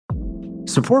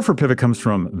Support for Pivot comes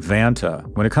from Vanta.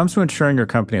 When it comes to ensuring your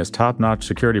company has top-notch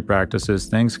security practices,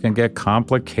 things can get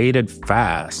complicated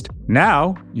fast.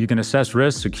 Now, you can assess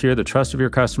risk, secure the trust of your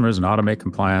customers, and automate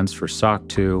compliance for SOC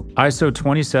 2, ISO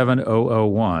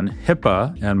 27001,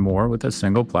 HIPAA, and more with a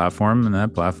single platform, and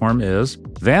that platform is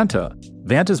Vanta.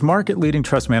 Vanta's market-leading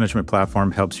trust management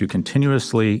platform helps you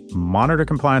continuously monitor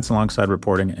compliance alongside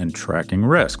reporting and tracking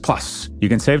risk. Plus, you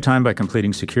can save time by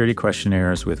completing security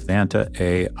questionnaires with Vanta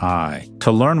AI.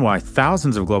 To learn why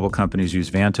thousands of global companies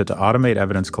use Vanta to automate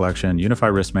evidence collection, unify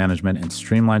risk management, and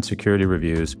streamline security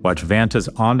reviews, watch Vanta's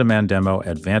on-demand demo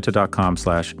at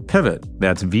vanta.com/pivot.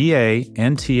 That's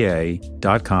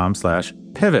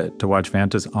VANTA.com/pivot to watch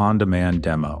Vanta's on-demand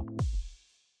demo.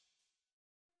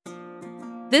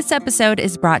 This episode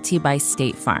is brought to you by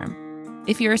State Farm.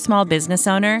 If you're a small business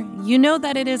owner, you know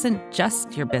that it isn't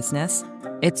just your business,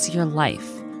 it's your life.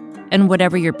 And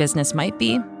whatever your business might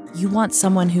be, you want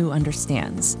someone who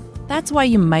understands. That's why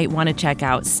you might want to check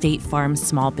out State Farm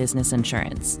Small Business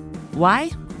Insurance.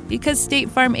 Why? Because State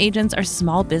Farm agents are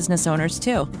small business owners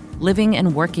too, living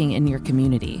and working in your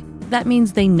community. That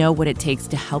means they know what it takes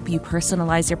to help you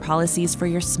personalize your policies for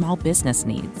your small business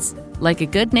needs. Like a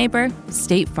good neighbor,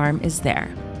 State Farm is there.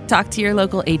 Talk to your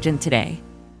local agent today.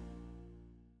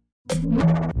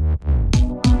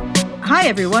 Hi,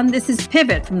 everyone. This is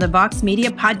Pivot from the Vox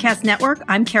Media Podcast Network.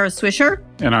 I'm Kara Swisher.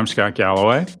 And I'm Scott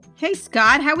Galloway. Hey,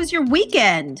 Scott, how was your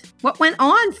weekend? What went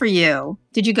on for you?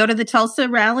 Did you go to the Tulsa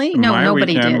rally? No,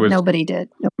 nobody did. Nobody did.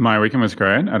 My weekend was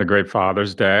great. I had a great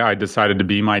Father's Day. I decided to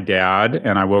be my dad,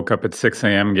 and I woke up at 6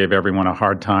 a.m. and gave everyone a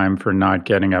hard time for not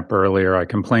getting up earlier. I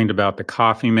complained about the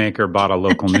coffee maker, bought a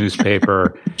local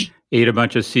newspaper, ate a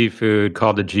bunch of seafood,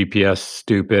 called the GPS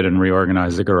stupid, and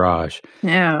reorganized the garage.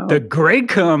 No. The great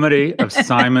comedy of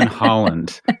Simon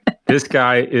Holland. This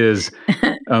guy is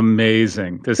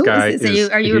amazing. This guy is.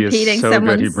 Are you repeating so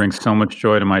someone's? Good. He brings so much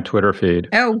joy to my Twitter feed.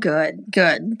 Oh, good.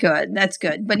 That's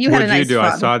good. But you had a nice What did you do?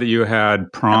 prom. I saw that you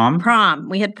had prom. Prom.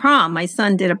 We had prom. My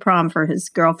son did a prom for his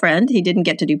girlfriend. He didn't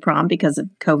get to do prom because of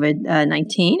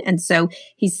COVID-19, and so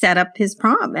he set up his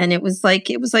prom. And it was like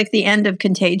the end of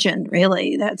Contagion.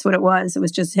 Really, that's what it was. It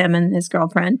was just him and his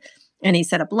girlfriend. And he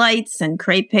set up lights and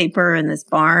crepe paper in this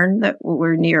barn that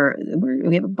we're near.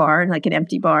 We have a barn, like an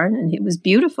empty barn, and it was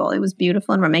beautiful. It was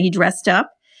beautiful and romantic. He dressed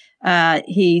up.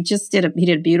 He did a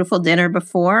beautiful dinner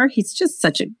before. He's just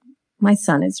my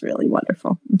son is really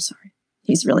wonderful. I'm sorry.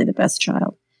 He's really the best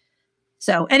child.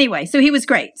 So anyway, he was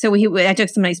great. So I took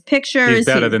some nice pictures. He's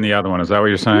better than the other one. Is that what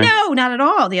you're saying? No, not at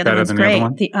all. The other one's great.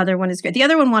 The other one is great. The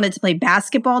other one wanted to play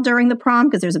basketball during the prom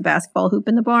because there's a basketball hoop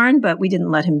in the barn, but we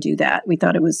didn't let him do that. We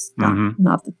thought it was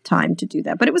not the time to do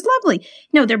that. But it was lovely.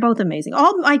 No, they're both amazing.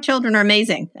 All my children are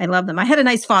amazing. I love them. I had a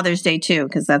nice Father's Day too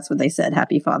because that's what they said.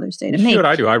 Happy Father's Day to me. See what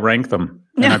I do? I rank them.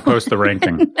 And I post the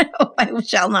ranking. No, I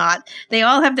shall not. They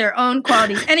all have their own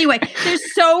qualities. Anyway,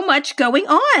 there's so much going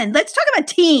on. Let's talk about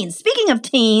teens. Speaking of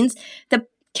teens, the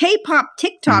K-pop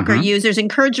TikToker users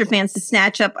encourage their fans to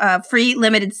snatch up free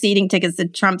limited seating tickets to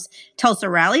Trump's Tulsa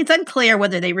rally. It's unclear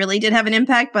whether they really did have an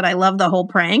impact, but I love the whole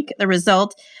prank. The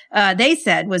result, they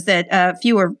said, was that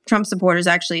fewer Trump supporters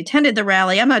actually attended the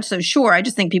rally. I'm not so sure. I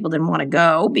just think people didn't want to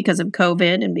go because of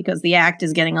COVID and because the act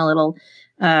is getting a little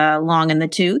long in the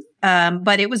tooth.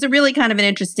 But it was a really kind of an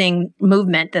interesting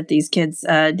movement that these kids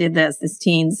did these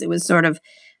teens. It was sort of,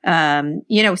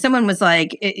 someone was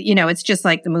like, it's just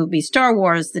like the movie Star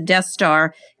Wars. The Death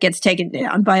Star gets taken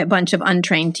down by a bunch of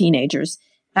untrained teenagers.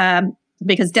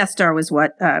 Because Death Star was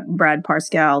what Brad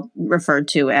Parscale referred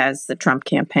to as the Trump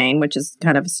campaign, which is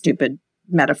kind of a stupid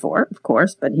metaphor, of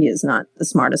course, but he is not the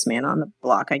smartest man on the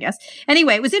block, I guess.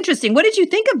 Anyway, it was interesting. What did you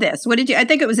think of this? I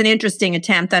think it was an interesting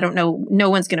attempt. I don't know. No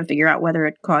one's going to figure out whether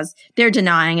it caused, they're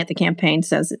denying it. The campaign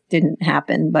says it didn't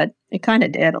happen, but it kind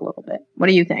of did a little bit. What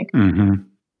do you think? Mm-hmm.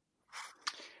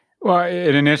 Well,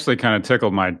 it initially kind of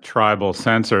tickled my tribal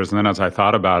sensors. And then as I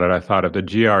thought about it, I thought if the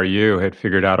GRU had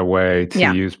figured out a way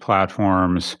to use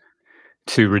platforms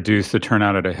to reduce the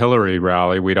turnout at a Hillary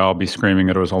rally, we'd all be screaming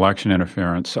that it was election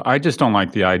interference. So I just don't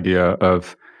like the idea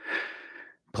of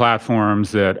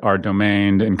platforms that are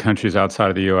domained in countries outside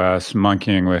of the U.S.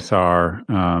 monkeying with our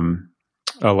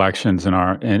elections in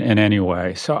any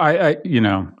way. So my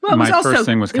first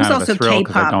thing was kind of a thrill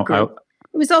because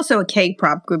it was also a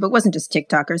K-pop group. It wasn't just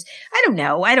TikTokers. I don't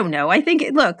know. I think,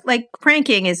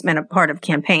 pranking has been a part of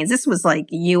campaigns. This was like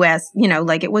U.S.,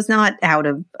 it was not out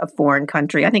of a foreign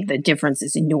country. I think the difference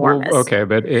is enormous. Well, okay,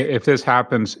 but if this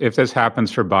happens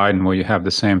for Biden, will you have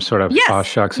the same sort of, oh,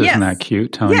 shucks, isn't that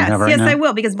cute tone you have right now? Yes, I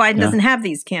will, because Biden doesn't have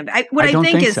these campaigns. I don't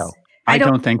think so. I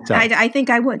don't think so. I think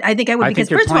I would. I think I would. Because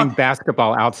you're playing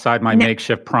basketball outside my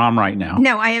makeshift prom right now.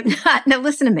 No, I am not. No,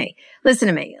 listen to me.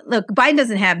 Look, Biden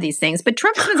doesn't have these things, but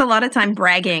Trump spends a lot of time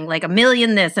bragging like 1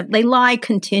 million this. They lie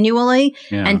continually,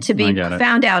 and to be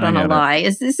found out on a lie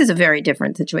this is a very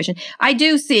different situation. I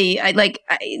do see,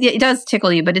 it does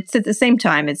tickle you, but it's at the same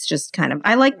time, it's just kind of,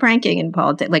 I like pranking in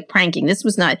politics, like pranking. This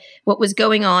was not what was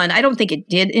going on. I don't think it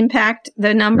did impact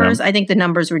the numbers. Yeah. I think the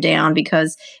numbers were down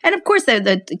because, and of course,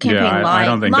 the campaign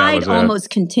lied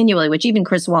almost continually, which even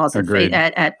Chris Wallace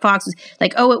at Fox was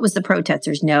like, oh, it was the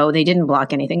protesters. No, they didn't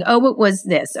block anything. Oh, it was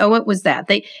this. Oh, it was that.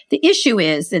 The issue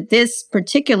is that this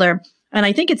particular, and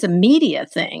I think it's a media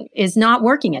thing, is not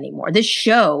working anymore. This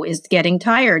show is getting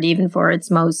tired, even for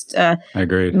its most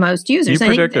most users. You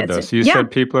predicted this. You said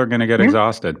people are going to get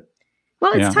exhausted.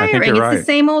 Well, it's tiring. It's the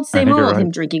same old. Him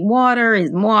drinking water,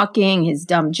 his walking, his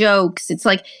dumb jokes.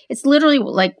 It's literally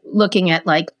like looking at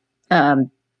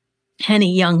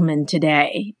Henny Youngman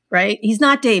today, right? He's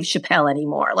not Dave Chappelle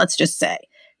anymore. Let's just say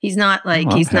he's not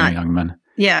he's not Youngman.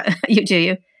 Yeah,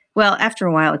 you. Well, after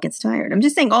a while, it gets tired. I'm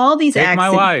just saying all these acts. Take my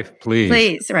wife, please.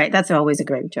 Please, right. That's always a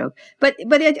great joke. But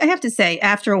I have to say,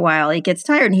 after a while, it gets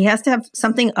tired. And he has to have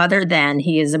something other than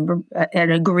he is an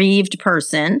aggrieved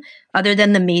person, other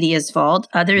than the media's fault,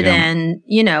 other than,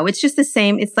 it's just the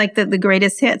same. It's like the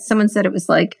greatest hits. Someone said it was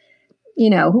like,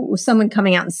 someone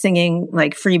coming out and singing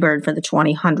like Freebird for the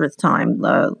 200th time.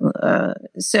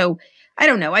 So I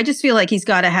don't know. I just feel like he's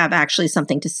got to have actually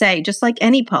something to say, just like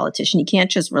any politician. You can't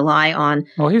just rely on.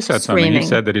 Well, he said something. He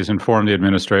said that he's informed the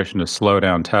administration to slow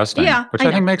down testing, which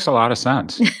I think makes a lot of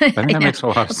sense. I think that makes a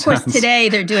lot of sense. Of course, today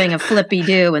they're doing a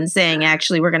flippy-do and saying,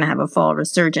 actually, we're going to have a fall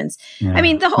resurgence. Yeah. I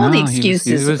mean, the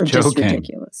excuses are just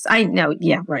ridiculous. I know.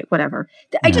 Yeah, right. Whatever.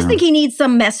 I just think he needs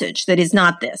some message that is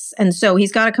not this. And so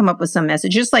he's got to come up with some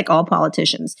message, just like all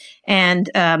politicians. And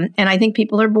I think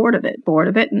people are bored of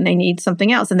it, and they need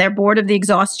something else. And they're bored of the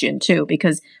exhaustion too,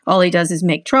 because all he does is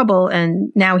make trouble,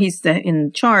 and now he's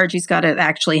in charge. He's got to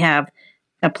actually have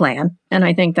a plan, and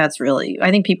I think I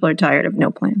think people are tired of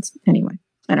no plans. Anyway,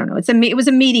 I don't know. It was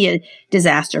a media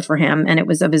disaster for him, and it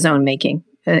was of his own making.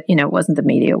 It wasn't the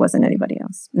media, it wasn't anybody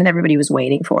else, and everybody was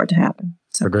waiting for it to happen.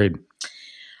 So. Agreed.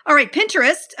 All right,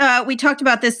 Pinterest. We talked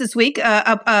about this week.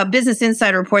 A Business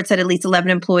Insider reports that at least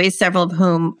 11 employees, several of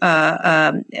them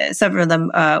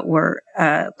were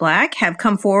Black, have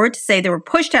come forward to say they were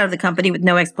pushed out of the company with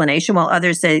no explanation, while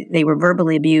others say they were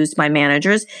verbally abused by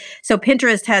managers. So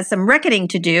Pinterest has some reckoning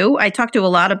to do. I talked to a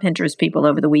lot of Pinterest people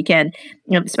over the weekend,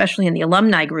 especially in the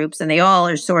alumni groups, and they all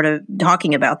are sort of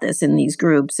talking about this in these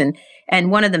groups. And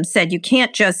one of them said, you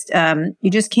just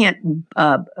can't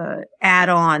add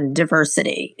on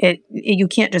diversity. You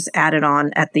can't just add it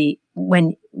on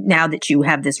now that you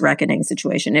have this reckoning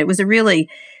situation. It was a really,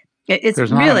 it's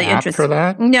there's really not an interesting. App for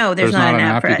that? No, there's not an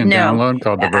app for you that. can download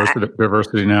called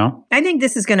Diversity Now. I think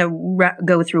this is going to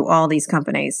go through all these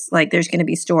companies. Like there's going to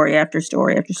be story after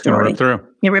story after story. Rip through.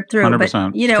 You rip through. 100%. But,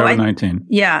 COVID-19.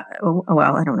 Yeah.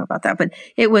 Well, I don't know about that, but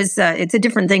it was. It's a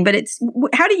different thing. But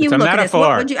how do you look at this?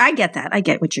 What would you? I get that. I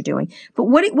get what you're doing. But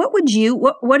how would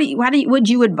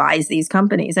you advise these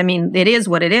companies? I mean, it is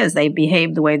what it is. They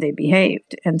behaved the way they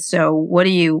behaved, and so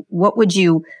what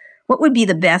would be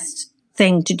the best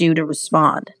thing to do to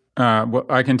respond? Well,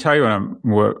 I can tell you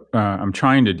what I'm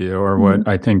trying to do, or what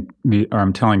I think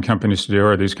I'm telling companies to do,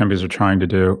 or these companies are trying to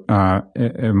do.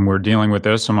 And we're dealing with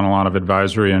this. I'm on a lot of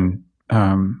advisory and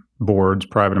boards,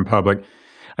 private and public.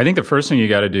 I think the first thing you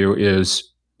got to do is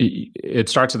it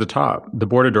starts at the top. The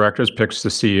board of directors picks the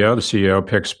CEO. The CEO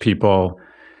picks people,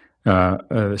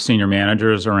 senior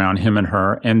managers around him and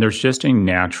her. And there's just a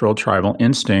natural tribal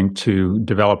instinct to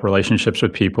develop relationships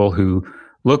with people who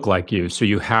look like you. So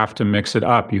you have to mix it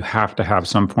up. You have to have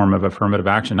some form of affirmative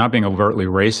action. Not being overtly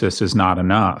racist is not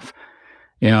enough.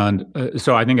 And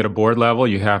so I think at a board level,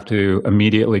 you have to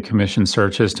immediately commission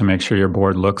searches to make sure your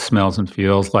board looks, smells, and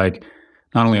feels like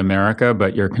not only America,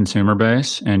 but your consumer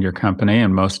base and your company,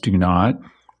 and most do not.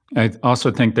 I also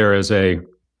think there is a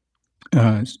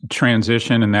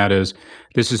transition, and that is,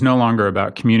 this is no longer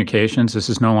about communications. This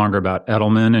is no longer about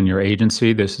Edelman and your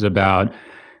agency. This is about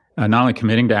not only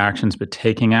committing to actions, but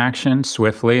taking action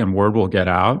swiftly, and word will get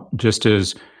out. Just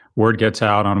as word gets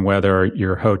out on whether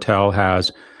your hotel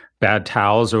has bad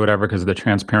towels or whatever because of the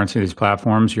transparency of these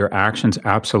platforms, your actions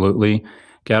absolutely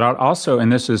get out. Also,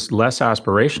 and this is less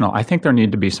aspirational, I think there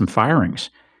need to be some firings.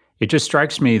 It just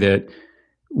strikes me that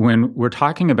when we're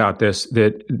talking about this,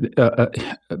 that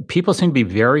people seem to be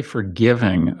very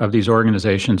forgiving of these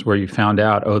organizations where you found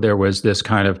out, there was this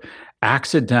kind of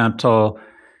accidental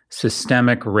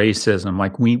systemic racism.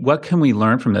 Like, what can we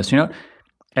learn from this?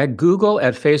 At Google,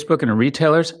 at Facebook, and at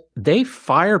retailers, they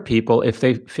fire people if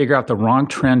they figure out the wrong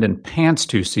trend in pants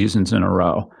 2 seasons in a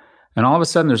row. And all of a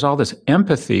sudden, there's all this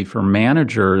empathy for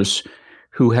managers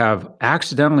who have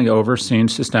accidentally overseen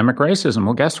systemic racism.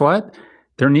 Well, guess what?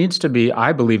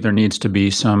 I believe there needs to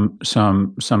be some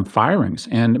firings.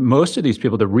 And most of these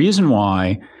people, the reason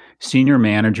why senior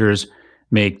managers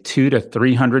make 200 to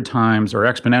 300 times or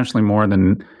exponentially more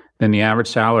than the average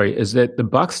salary is that the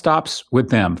buck stops with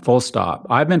them, full stop.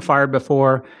 I've been fired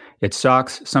before. It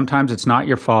sucks. Sometimes it's not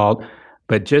your fault.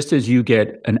 But just as you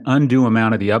get an undue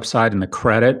amount of the upside and the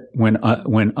credit when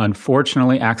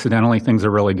unfortunately, accidentally, things are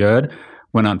really good,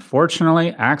 when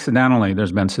unfortunately, accidentally,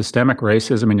 there's been systemic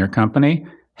racism in your company,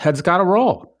 heads got to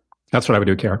roll. That's what I would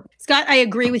do, Kara. Scott, I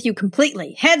agree with you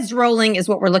completely. Heads rolling is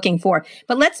what we're looking for.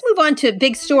 But let's move on to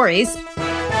big stories.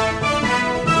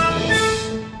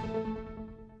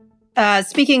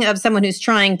 Speaking of someone who's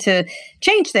trying to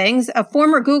change things, a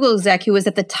former Google exec who was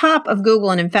at the top of Google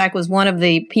and in fact was one of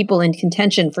the people in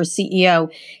contention for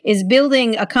CEO is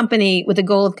building a company with the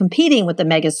goal of competing with the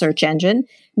mega search engine.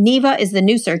 Neeva is the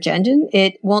new search engine.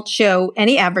 It won't show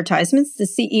any advertisements. The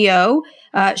CEO,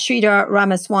 Sridhar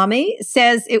Ramaswamy,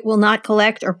 says it will not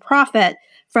collect or profit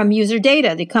from user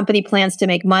data. The company plans to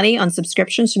make money on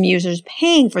subscriptions from users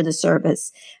paying for the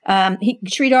service.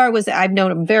 Sridhar I've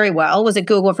known him very well, was at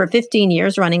Google for 15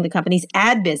 years running the company's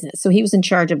ad business. So he was in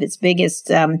charge of its biggest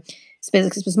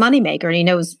moneymaker, and he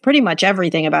knows pretty much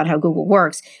everything about how Google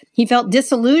works. He felt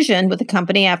disillusioned with the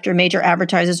company after major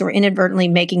advertisers were inadvertently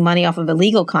making money off of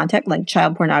illegal content like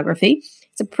child pornography.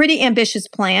 It's a pretty ambitious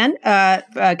plan,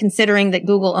 considering that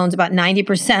Google owns about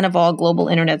 90% of all global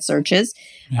internet searches.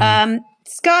 Yeah.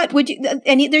 Scott,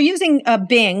 and they're using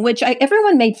Bing, which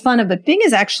everyone made fun of, but Bing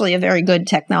is actually a very good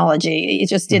technology. It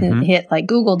just didn't hit like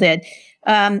Google did.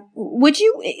 I want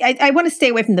to stay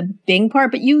away from the Bing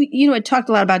part, but you had talked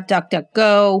a lot about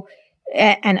DuckDuckGo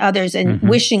and others and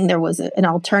wishing there was an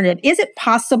alternative. Is it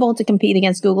possible to compete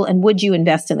against Google, and would you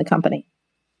invest in the company?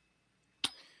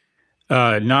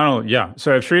 So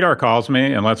if Sridhar calls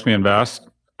me and lets me invest,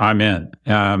 I'm in.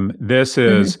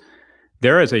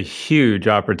 There is a huge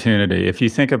opportunity. If you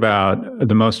think about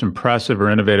the most impressive or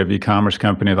innovative e-commerce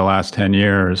company of the last 10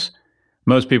 years,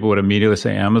 most people would immediately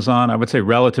say Amazon. I would say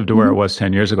relative to where it was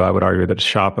 10 years ago, I would argue that it's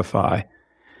Shopify.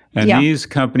 And these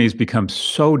companies become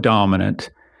so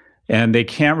dominant, and they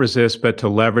can't resist but to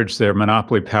leverage their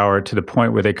monopoly power to the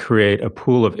point where they create a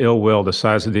pool of ill will the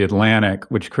size of the Atlantic,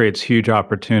 which creates huge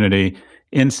opportunity.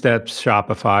 In steps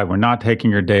Shopify. We're not taking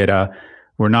your data.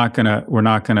 We're going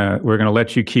to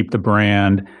let you keep the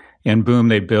brand, and boom,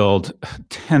 they build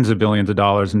tens of billions of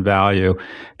dollars in value.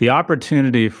 The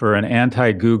opportunity for an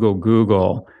anti-Google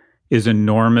Google is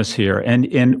enormous here.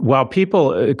 And while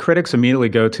critics immediately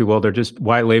go to, well, they're just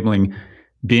white labeling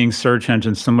Bing search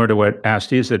engines similar to what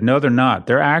Asti said. No, they're not.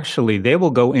 They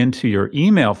will go into your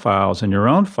email files and your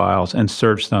own files and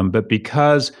search them. But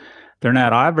because they're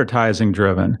not advertising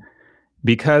driven,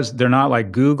 because they're not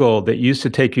like Google that used to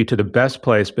take you to the best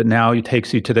place, but now it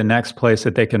takes you to the next place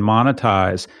that they can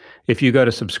monetize. If you go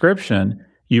to subscription,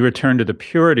 you return to the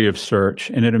purity of search,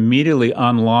 and it immediately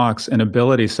unlocks an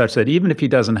ability such that even if he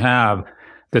doesn't have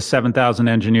the 7,000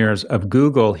 engineers of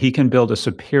Google, he can build a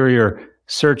superior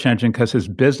search engine because his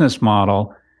business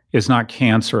model is not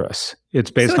cancerous.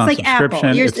 It's based on subscription.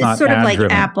 Apple. It's not sort of ad-driven.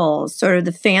 Like Apple, sort of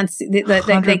the fancy, they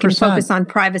can focus on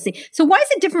privacy. So why is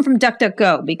it different from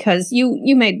DuckDuckGo? Because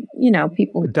you made,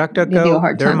 people DuckDuckGo, give you a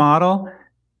hard time. Their model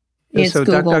is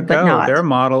Google, DuckDuckGo, but not. Their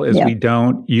model is we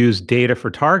don't use data for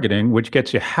targeting, which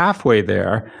gets you halfway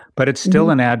there, but it's still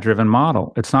an ad-driven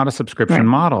model. It's not a subscription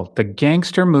model. The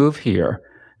gangster move here,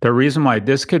 the reason why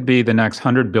this could be the next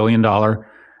 $100 billion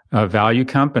value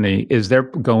company is they're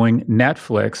going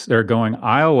Netflix, they're going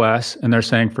iOS, and they're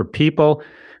saying for people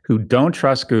who don't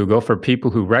trust Google, for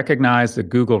people who recognize that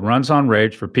Google runs on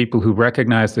rage, for people who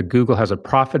recognize that Google has a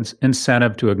profit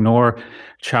incentive to ignore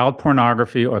child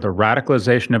pornography or the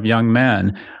radicalization of young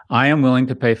men, I am willing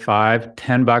to pay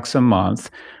 $5-10 a month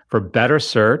for better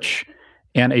search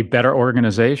and a better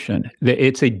organization.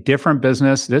 It's a different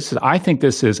business. I think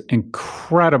this is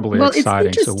incredibly exciting.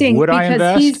 It's interesting, so would I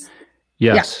invest?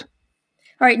 Yes. Yeah.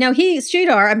 All right. Now,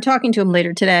 Sridhar, I'm talking to him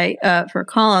later today for a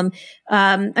column.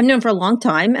 I've known him for a long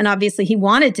time, and obviously he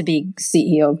wanted to be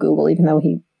CEO of Google, even though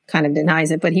he kind of denies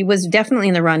it. But he was definitely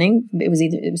in the running. It was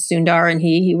Sundar and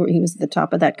he was at the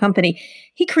top of that company.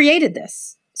 He created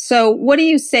this. So what do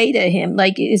you say to him?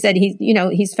 Like, is that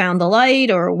he's found the light,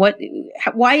 or what?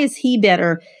 Why is he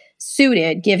better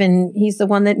suited, given he's the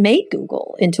one that made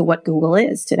Google into what Google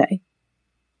is today?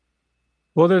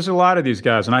 Well, there's a lot of these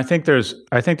guys, and I think there's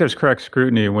correct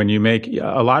scrutiny when you make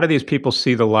a lot of these people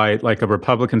see the light, like a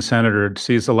Republican senator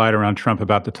sees the light around Trump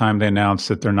about the time they announce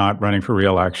that they're not running for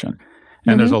re-election.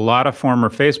 And there's a lot of former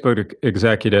Facebook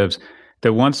executives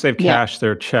that once they've cashed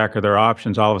their check or their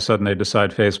options, all of a sudden they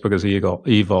decide Facebook is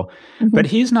evil. But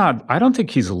he's not, I don't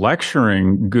think he's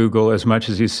lecturing Google as much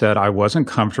as he said, I wasn't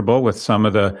comfortable with some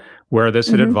of where this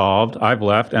had evolved. I've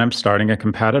left and I'm starting a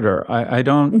competitor. I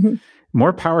don't,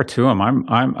 more power to him.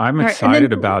 I'm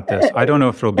excited about this. I don't know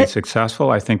if it'll be successful.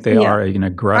 I think they are an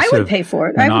aggressive I would pay for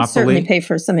it. monopoly. I would certainly pay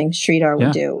for something Sridhar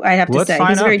would do. I have to say,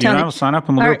 he's very talented. Sign up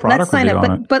and we'll do a product review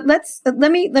on it. But let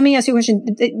me ask you a question.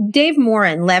 Dave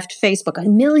Morin left Facebook a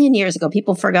million years ago.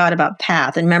 People forgot about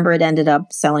Path, and remember, it ended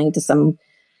up selling to some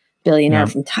billionaire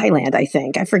from Thailand. I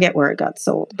think I forget where it got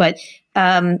sold, but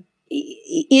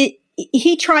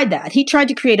he tried that. He tried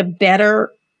to create a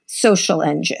better social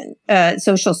engine,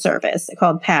 social service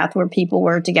called Path, where people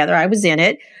were together. I was in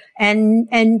it,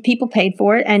 and people paid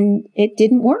for it, and it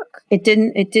didn't work. It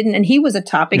didn't. And he was a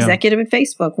top executive at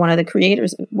Facebook, one of the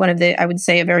creators, I would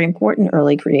say, a very important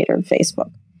early creator of Facebook.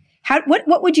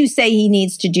 What would you say he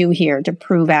needs to do here to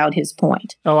prove out his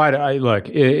point? Oh, look,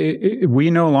 we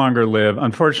no longer live,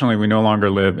 unfortunately, we no longer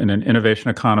live in an innovation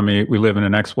economy. We live in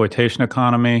an exploitation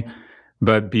economy.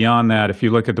 But beyond that, if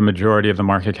you look at the majority of the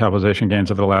market capitalization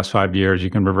gains over the last 5 years, you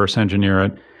can reverse engineer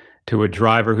it to a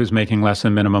driver who's making less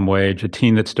than minimum wage, a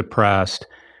teen that's depressed.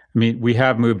 I mean, we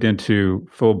have moved into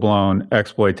full-blown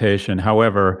exploitation.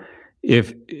 However,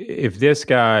 if this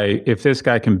guy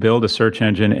can build a search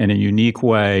engine in a unique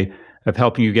way of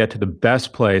helping you get to the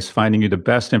best place, finding you the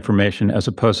best information as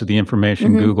opposed to the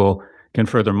information Google can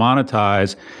further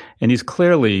monetize. And he's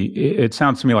clearly, it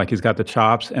sounds to me like he's got the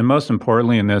chops. And most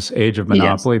importantly, in this age of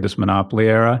monopoly, this monopoly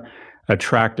era,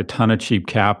 attract a ton of cheap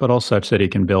capital such that he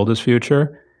can build his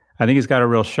future. I think he's got a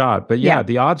real shot. But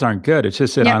the odds aren't good. It's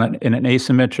just that in an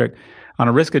asymmetric, on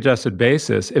a risk-adjusted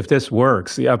basis, if this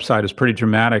works, the upside is pretty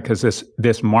dramatic because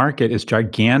this market is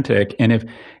gigantic. And it's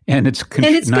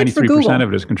 93%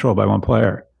 of it is controlled by one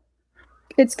player.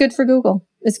 It's good for Google.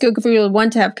 It's good for Google, one,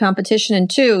 to have competition, and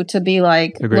two, to be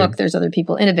like, look, there's other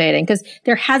people innovating. Because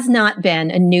there has not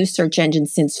been a new search engine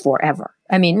since forever.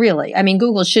 I mean, really. I mean,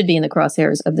 Google should be in the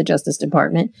crosshairs of the Justice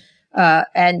Department.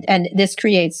 And this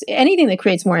creates, anything that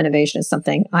creates more innovation is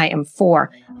something I am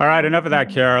for. All right, enough of that,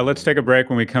 Kara. Let's take a break.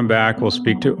 When we come back, we'll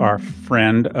speak to our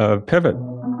friend of Pivot.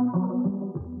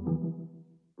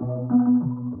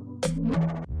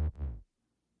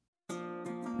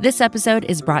 This episode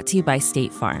is brought to you by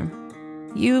State Farm.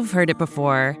 You've heard it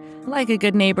before. Like a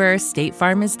good neighbor, State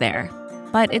Farm is there.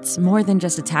 But it's more than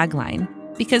just a tagline,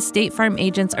 because State Farm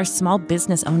agents are small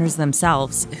business owners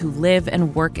themselves who live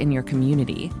and work in your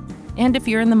community. And if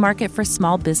you're in the market for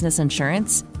small business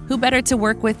insurance, who better to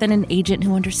work with than an agent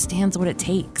who understands what it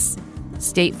takes?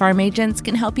 State Farm agents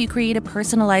can help you create a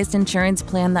personalized insurance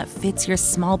plan that fits your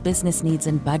small business needs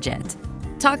and budget.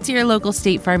 Talk to your local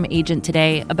State Farm agent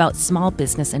today about small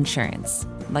business insurance.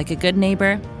 Like a good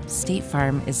neighbor, State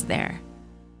Farm is there.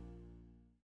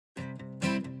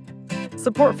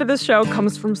 Support for this show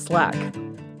comes from Slack.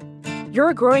 You're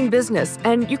a growing business,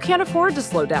 and you can't afford to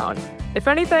slow down. If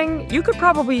anything, you could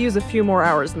probably use a few more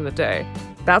hours in the day.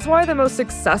 That's why the most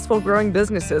successful growing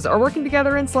businesses are working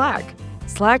together in Slack.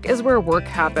 Slack is where work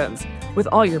happens, with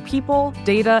all your people,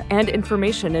 data, and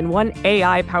information in one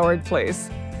AI-powered place.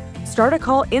 Start a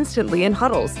call instantly in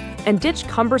huddles and ditch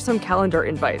cumbersome calendar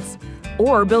invites.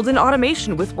 Or build an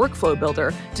automation with Workflow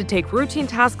Builder to take routine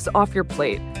tasks off your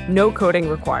plate. No coding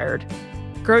required.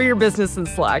 Grow your business in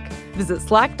Slack. Visit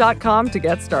slack.com to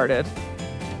get started.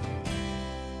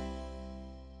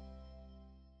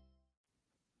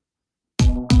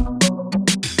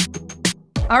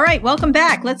 All right, welcome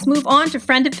back. Let's move on to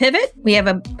Friend of Pivot. We have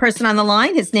a person on the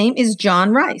line. His name is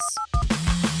John Rice.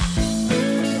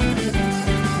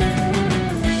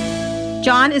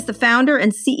 John is the founder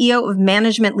and CEO of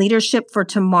Management Leadership for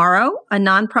Tomorrow, a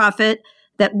nonprofit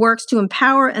that works to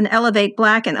empower and elevate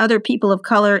Black and other people of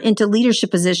color into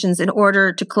leadership positions in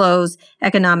order to close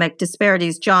economic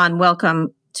disparities. John,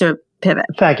 welcome to Pivot.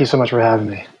 Thank you so much for having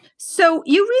me. So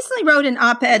you recently wrote an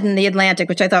op-ed in The Atlantic,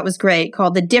 which I thought was great,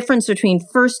 called The Difference Between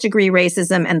First-Degree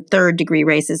Racism and Third-Degree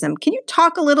Racism. Can you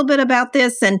talk a little bit about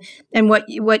this and what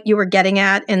you were getting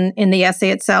at in the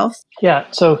essay itself? Yeah,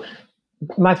 so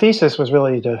my thesis was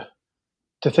really to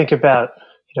think about,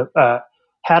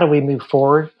 how do we move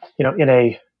forward, in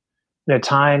a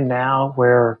time now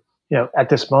where, at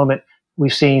this moment,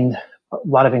 we've seen a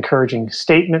lot of encouraging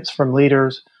statements from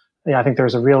leaders. I think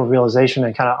there's a real realization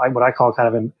and kind of what I call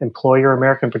kind of employer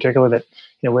America in particular that,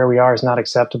 where we are is not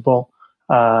acceptable.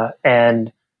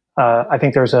 And I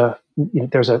think there's a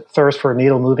thirst for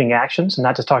needle moving actions, and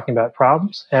not just talking about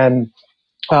problems. And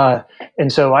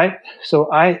so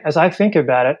I as I think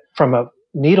about it from a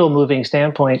needle moving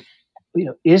standpoint,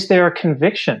 is there a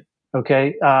conviction,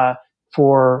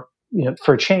 for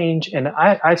change? And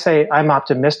I say I'm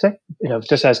optimistic,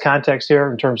 just as context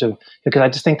here in terms of, because I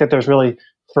just think that there's really,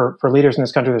 for leaders in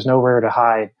this country, there's nowhere to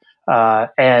hide.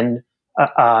 And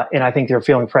I think they're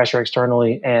feeling pressure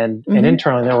externally and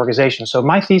internally in their organization. So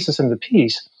my thesis in the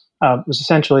piece was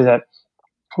essentially that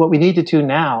what we need to do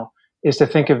now is to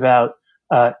think about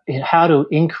how to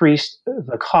increase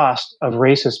the cost of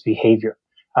racist behavior.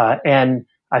 And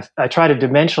I try to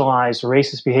dimensionalize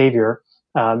racist behavior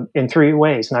in three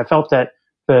ways. And I felt that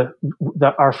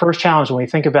our first challenge when we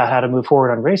think about how to move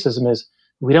forward on racism is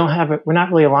we're not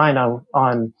really aligned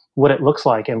on what it looks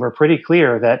like. And we're pretty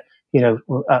clear that,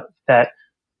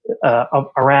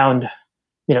 around,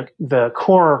 the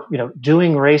core,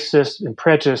 doing racist and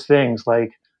prejudiced things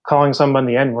like calling someone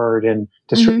the N-word and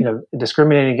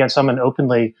discriminating against someone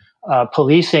openly,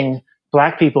 policing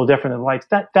Black people different than whites.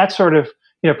 That's sort of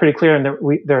pretty clear. And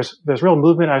there's real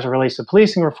movement as it relates to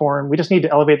policing reform. We just need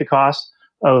to elevate the cost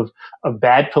of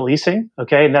bad policing.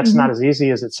 Okay, and that's not as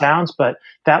easy as it sounds, but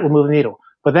that will move the needle.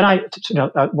 But then I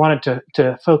wanted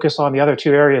to focus on the other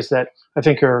two areas that I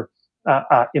think are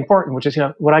important, which is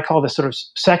what I call the sort of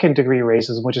second degree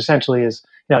racism, which essentially is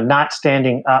not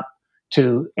standing up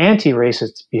to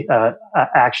anti-racist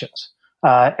actions,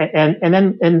 and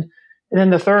then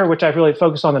the third, which I've really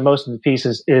focused on the most in the piece,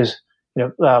 is it's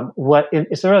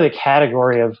really a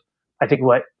category of, I think,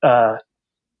 what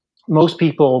most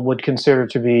people would consider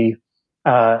to be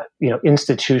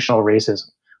institutional racism,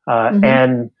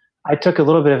 and I took a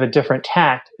little bit of a different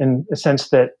tact in the sense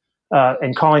that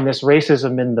and calling this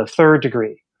racism in the third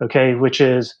degree, which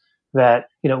is that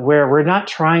where we're not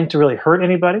trying to really hurt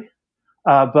anybody.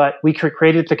 But we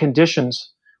created the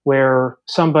conditions where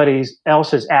somebody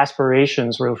else's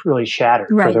aspirations were really shattered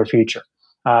for their future,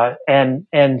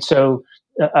 and so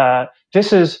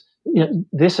this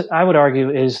I would argue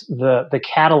is the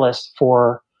catalyst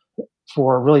for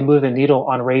really moving the needle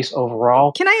on race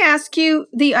overall. Can I ask you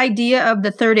the idea of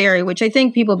the third area, which I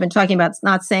think people have been talking about,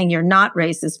 not saying you're not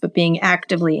racist, but being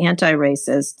actively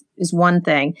anti-racist is one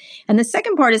thing. And the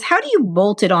second part is, how do you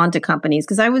bolt it onto companies?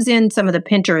 Because I was in some of the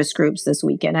Pinterest groups this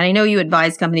weekend, and I know you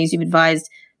advise companies. You've advised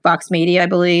Vox Media, I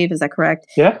believe. Is that correct?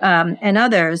 Yeah. And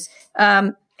others. How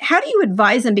do you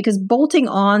advise them? Because bolting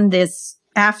on this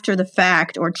after the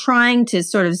fact, or trying to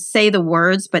sort of say the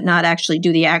words but not actually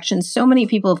do the action. So many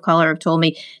people of color have told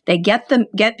me they get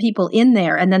people in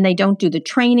there and then they don't do the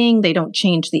training, they don't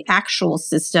change the actual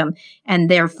system,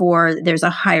 and therefore there's a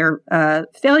higher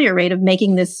failure rate of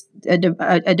making this a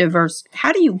diverse.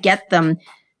 How do you get them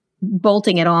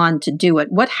bolting it on to do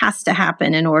it? What has to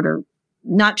happen in order,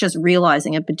 not just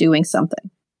realizing it, but doing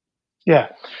something? Yeah.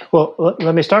 Well,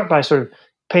 let me start by sort of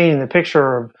painting the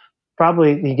picture of,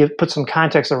 probably you put some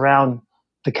context around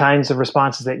the kinds of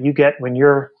responses that you get when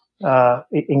you're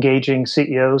engaging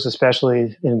CEOs,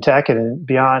 especially in tech and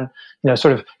beyond. Kind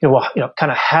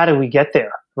of how do we get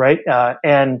there, right?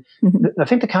 And I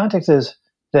think the context is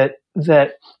that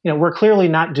we're clearly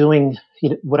not doing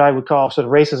what I would call sort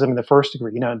of racism in the first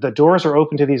degree. The doors are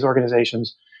open to these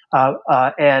organizations,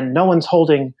 and no one's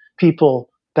holding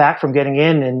people back from getting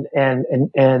in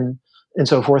and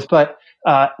so forth, but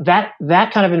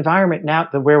that kind of environment now,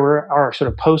 where our sort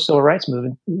of post-civil rights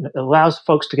movement, allows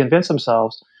folks to convince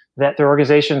themselves that their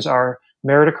organizations are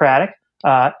meritocratic,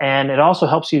 and it also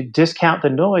helps you discount the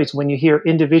noise when you hear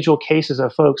individual cases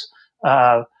of folks,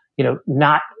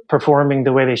 not performing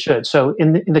the way they should. So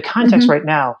in the context right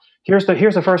now, here's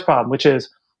the first problem, which is,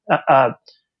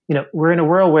 we're in a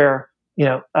world where,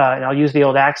 and I'll use the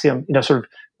old axiom, sort of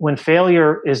when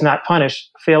failure is not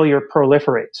punished, failure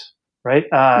proliferates. Right.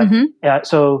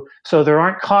 So there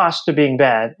aren't costs to being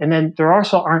bad. And then there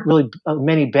also aren't really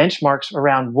many benchmarks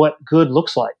around what good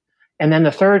looks like. And then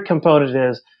the third component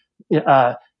is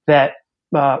that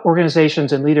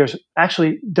organizations and leaders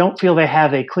actually don't feel they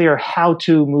have a clear how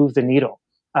to move the needle.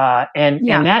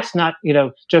 And that's not,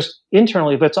 just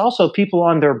internally, but it's also people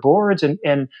on their boards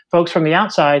and folks from the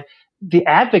outside. The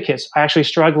advocates are actually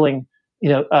struggling,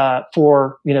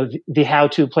 for, the how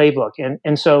to playbook.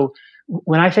 And so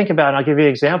when I think about, and I'll give you an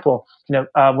example,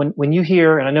 when you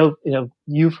hear, and I know,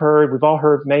 we've all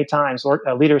heard many times,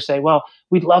 leaders say, well,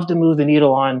 we'd love to move the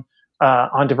needle on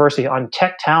diversity, on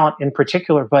tech talent in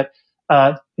particular, but,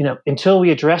 until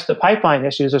we address the pipeline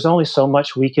issues, there's only so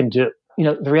much we can do.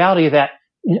 The reality that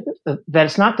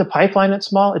it's not the pipeline that's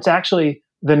small, it's actually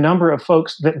the number of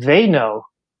folks that they know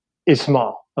is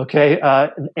small. Okay.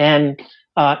 And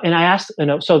And I asked,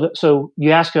 so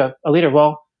you ask a leader,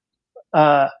 well,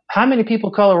 how many people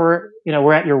of color were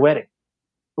at your wedding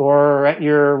or at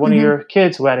one of your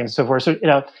kids' weddings and so forth? So,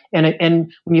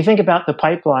 and when you think about the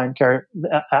pipeline, Carrie,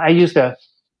 I use the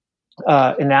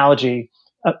analogy,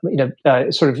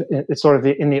 it's sort of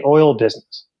in the oil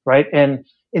business, right? And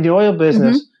in the oil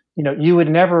business, you would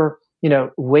never,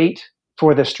 wait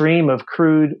for the stream of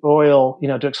crude oil,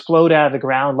 to explode out of the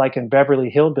ground like in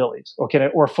Beverly Hillbillies,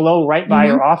 or flow right by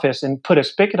your office and put a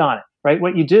spigot on it, right?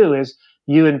 What you do is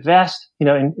you invest,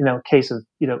 in case of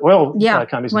oil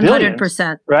companies, 100%,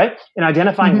 billions, right? And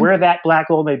identifying where that black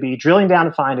oil may be, drilling down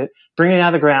to find it, bringing it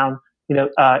out of the ground,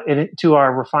 to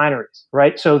our refineries,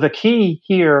 right? So the key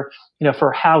here,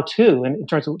 for how to, and in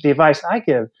terms of the advice I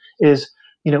give, is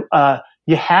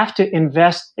you have to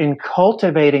invest in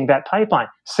cultivating that pipeline.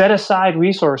 Set aside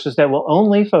resources that will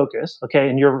only focus,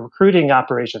 in your recruiting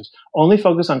operations, only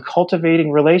focus on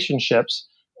cultivating relationships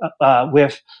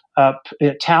with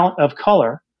talent of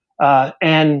color,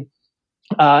 and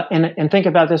think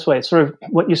about it this way. It's sort of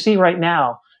what you see right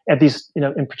now at these,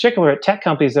 in particular at tech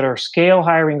companies that are scale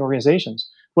hiring organizations.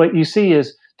 What you see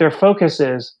is their focus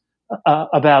is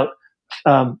about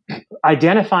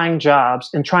identifying jobs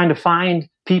and trying to find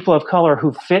people of color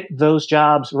who fit those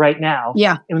jobs right now.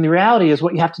 Yeah. And the reality is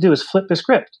what you have to do is flip the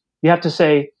script. You have to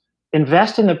say,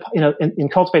 invest in in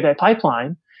cultivate that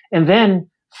pipeline, and then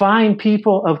find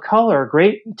people of color,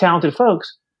 great, talented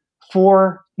folks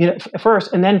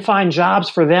first, and then find jobs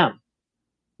for them.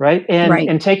 Right.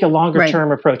 And take a longer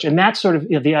term approach. And that's sort of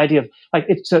the idea of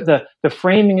it's the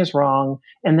framing is wrong.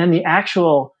 And then the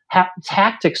actual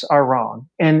tactics are wrong.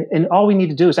 And all we need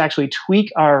to do is actually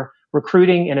tweak our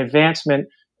recruiting and advancement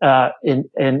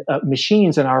in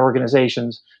machines in our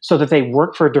organizations so that they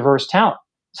work for diverse talent.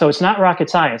 So it's not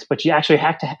rocket science, but you actually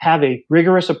have to have a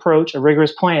rigorous approach, a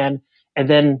rigorous plan, and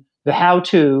then the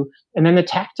how-to, and then the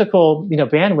tactical,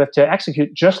 bandwidth to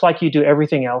execute, just like you do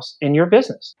everything else in your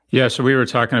business. Yeah. So we were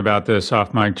talking about this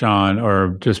off mic, John,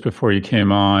 or just before you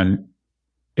came on.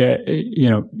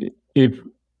 If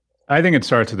I think it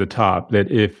starts at the top, that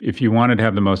if you wanted to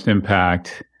have the most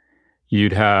impact,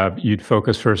 you'd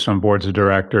focus first on boards of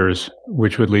directors,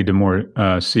 which would lead to more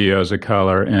CEOs of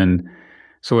color. And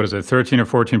so what is it? 13 or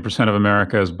 14% of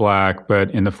America is black, but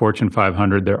in the Fortune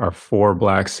 500, there are 4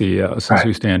 black CEOs as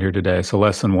we stand here today. So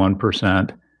less than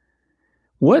 1%.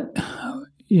 What,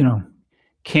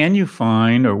 can you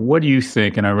find, or what do you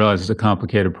think, and I realize it's a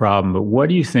complicated problem, but what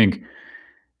do you think,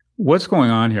 what's going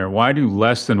on here? Why do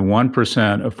less than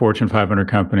 1% of Fortune 500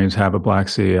 companies have a black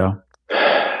CEO?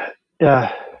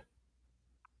 Yeah.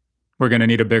 We're going to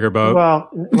need a bigger boat?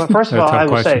 Well, first of all, I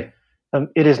would say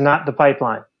it is not the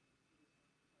pipeline.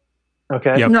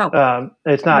 Okay. Yep. No,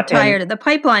 it's not. I'm tired of the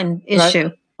pipeline issue.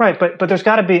 Right. But there's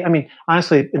got to be,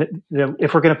 honestly,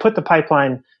 if we're going to put the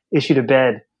pipeline issue to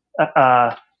bed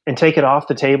and take it off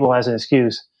the table as an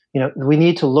excuse, we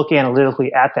need to look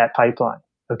analytically at that pipeline.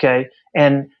 Okay.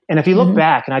 And if you look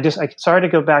back, and I sorry to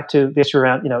go back to the issue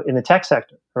around, in the tech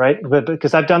sector, right? But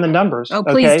because I've done the numbers. Oh,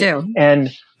 please do.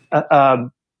 And,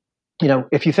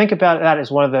 if you think about that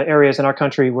as one of the areas in our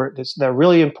country where they're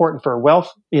really important for wealth,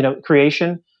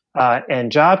 creation,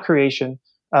 and job creation,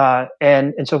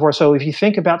 and so forth. So if you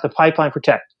think about the pipeline for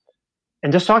tech,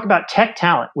 and just talk about tech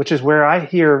talent, which is where I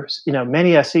hear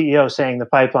many a CEO saying the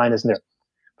pipeline isn't there.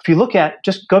 If you look at,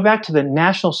 just go back to the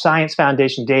National Science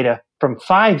Foundation data from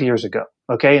 5 years ago,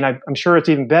 okay, and I'm sure it's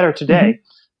even better today,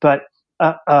 but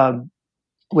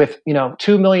with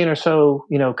 2 million or so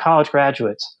college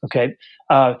graduates, okay,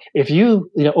 if you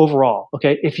overall,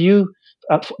 okay, if you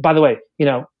by the way,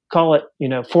 call it,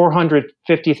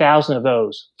 450,000 of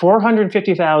those.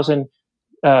 450,000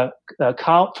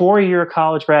 4-year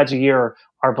college grads a year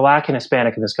are black and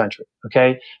Hispanic in this country.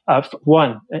 Okay,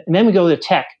 one, and then we go to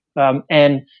tech,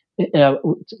 and kind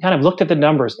of looked at the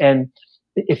numbers. And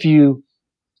if you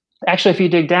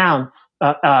dig down,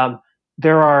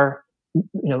 there are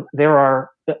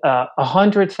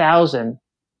 100,000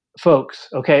 folks,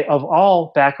 okay, of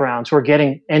all backgrounds who are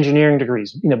getting engineering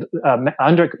degrees,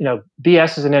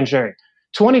 BS in engineering.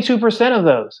 22% of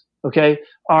those, okay,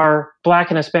 are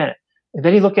black and Hispanic. And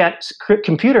then you look at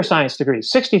computer science degrees,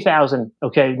 60,000,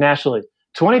 okay, nationally.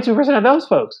 22% of those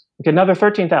folks, okay, another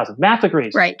 13,000. Math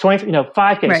degrees, right? 5K.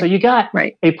 Right. So you got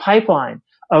a pipeline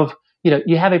of,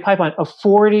 you have a pipeline of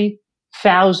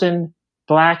 40,000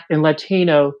 Black and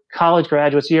Latino college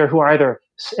graduates a year who are either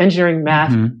engineering,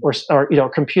 math, or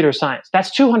computer science.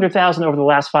 That's 200,000 over the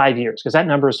last 5 years, because that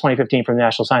number is 2015 from the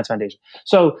National Science Foundation.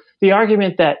 So the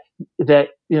argument that that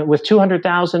with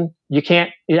 200,000, you can't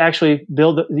actually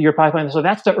build your pipeline. So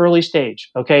that's the early stage.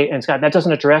 Okay. And Scott, that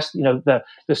doesn't address, the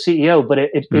CEO, but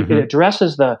it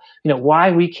addresses the,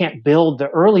 why we can't build the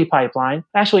early pipeline.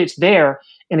 Actually, it's there.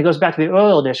 And it goes back to the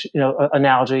oil dish,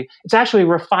 analogy. It's actually a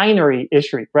refinery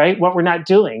issue, right? What we're not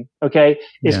doing, okay,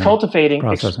 is cultivating,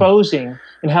 exposing,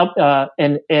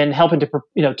 and helping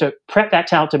to prep that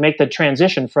talent to make the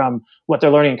transition from what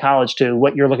they're learning in college to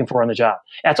what you're looking for on the job.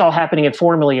 That's all happening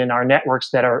informally in our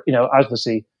networks that are,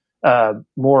 obviously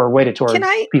more weighted towards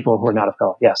people who are not a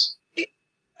fellow. Yes.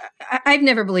 I've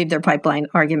never believed their pipeline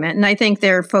argument. And I think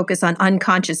their focus on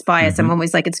unconscious bias, I'm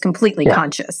always like, it's completely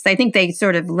conscious. I think they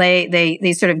sort of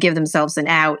they sort of give themselves an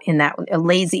out in that, a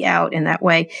lazy out in that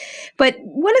way. But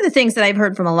one of the things that I've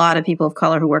heard from a lot of people of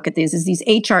color who work at these is these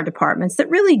HR departments that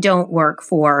really don't work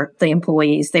for the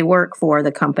employees. They work for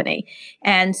the company.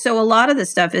 And so a lot of the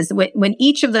stuff is when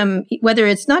each of them, whether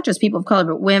it's not just people of color,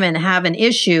 but women have an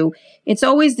issue, it's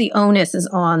always the onus is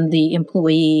on the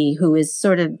employee who is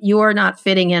sort of, you're not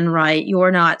fitting in right. You're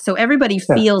not. So everybody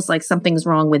feels like something's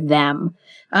wrong with them.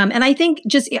 And I think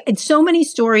just so many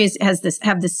stories have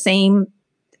the same,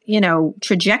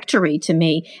 trajectory to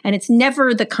me. And it's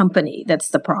never the company that's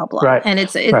the problem. Right. And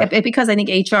it's because I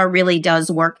think HR really does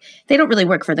work. They don't really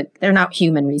work they're not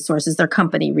human resources. They're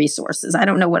company resources. I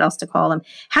don't know what else to call them.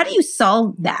 How do you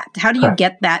solve that? How do you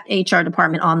get that HR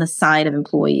department on the side of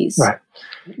employees? Right.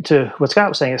 To what Scott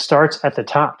was saying, it starts at the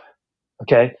top.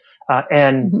 Okay.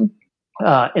 And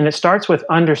it starts with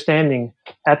understanding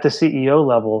at the CEO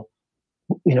level,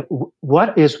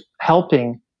 what is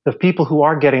helping the people who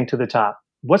are getting to the top.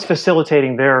 What's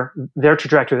facilitating their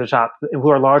trajectory to the top, who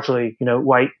are largely,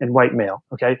 white and white male,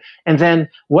 okay? And then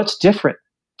what's different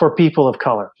for people of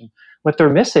color? What they're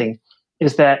missing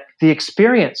is that the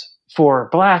experience for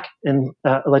Black and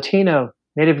Latino,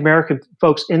 Native American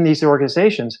folks in these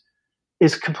organizations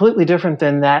is completely different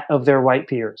than that of their white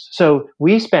peers. So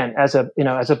we spend, as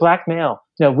a Black male,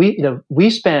 we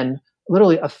spend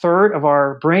literally a third of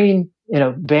our brain,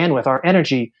 bandwidth, our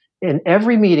energy in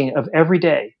every meeting of every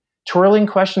day, twirling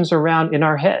questions around in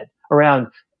our head around,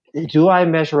 do I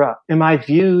measure up? Am I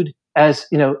viewed as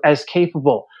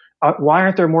capable? Why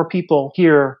aren't there more people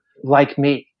here like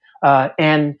me?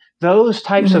 And those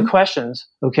types of questions,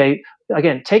 okay,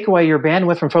 again, take away your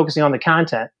bandwidth from focusing on the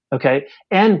content, okay,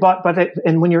 and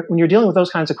when you're dealing with those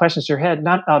kinds of questions in your head,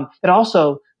 it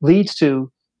also leads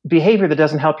to behavior that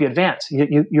doesn't help you advance.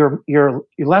 You're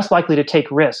less likely to take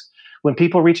risks. When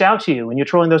people reach out to you and you're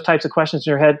trolling those types of questions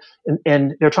in your head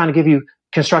and they're trying to give you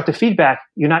constructive feedback,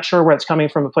 you're not sure where it's coming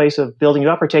from, a place of building you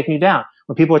up or taking you down.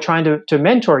 When people are trying to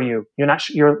mentor you,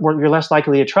 you're less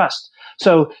likely to trust.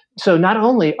 So not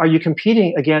only are you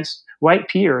competing against white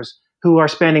peers who are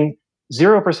spending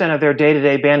 0% of their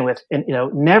day-to-day bandwidth and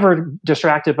never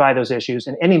distracted by those issues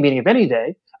in any meeting of any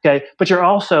day, okay, but you're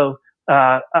also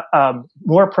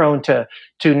more prone to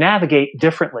navigate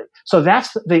differently. So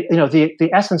that's the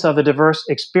essence of a diverse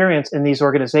experience in these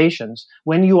organizations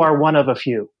when you are one of a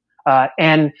few.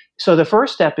 And so the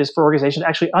first step is for organizations to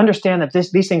actually understand that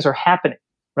these things are happening,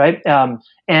 right?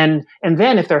 And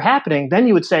then if they're happening, then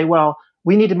you would say, well,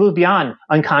 we need to move beyond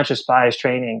unconscious bias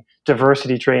training,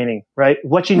 diversity training, right?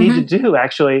 What you need to do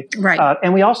actually, right?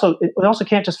 And we also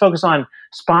can't just focus on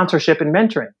sponsorship and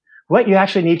mentoring. What you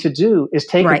actually need to do is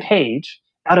take a page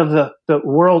out of the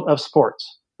world of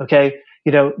sports, okay?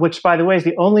 Which, by the way, is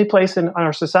the only place in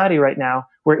our society right now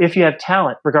where if you have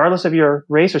talent, regardless of your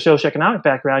race or socioeconomic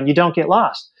background, you don't get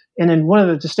lost. And then one of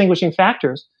the distinguishing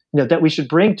factors, that we should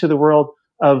bring to the world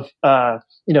of to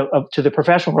the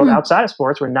professional world outside of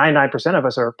sports, where 99% of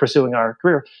us are pursuing our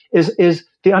career, is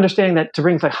the understanding that to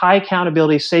bring the high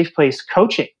accountability, safe place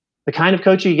coaching, the kind of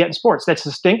coaching you get in sports that's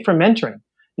distinct from mentoring.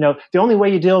 The only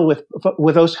way you deal with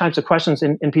those kinds of questions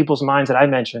in people's minds that I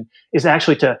mentioned is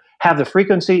actually to have the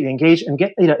frequency, engage, and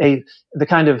get the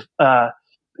kind of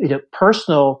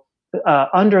personal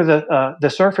under the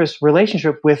surface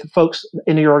relationship with folks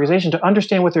in your organization to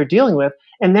understand what they're dealing with,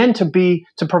 and then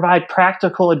to provide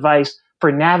practical advice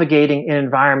for navigating an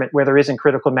environment where there isn't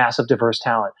critical mass of diverse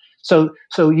talent. So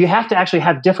you have to actually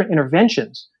have different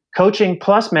interventions, coaching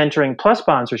plus mentoring plus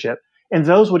sponsorship. And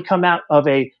those would come out of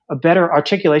a better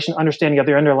articulation, understanding of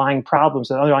their underlying problems,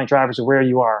 the underlying drivers of where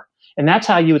you are. And that's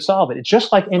how you would solve it. It's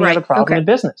just like any other problem in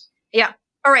business. Yeah.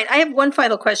 All right. I have one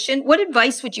final question. What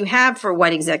advice would you have for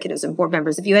white executives and board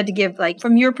members if you had to give,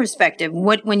 from your perspective,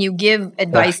 when you give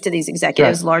advice to these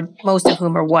executives, most of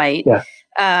whom are white,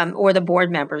 or the board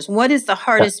members, what is the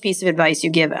hardest piece of advice you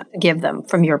give them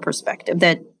from your perspective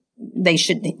that they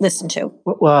should listen to?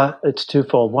 Well, it's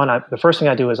twofold. One, the first thing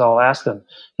I do is I'll ask them,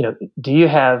 do you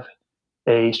have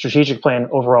a strategic plan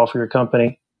overall for your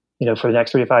company, for the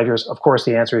next 3 to 5 years? Of course,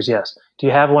 the answer is yes. Do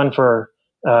you have one for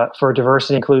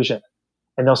diversity and inclusion?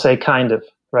 And they'll say kind of,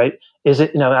 right? Is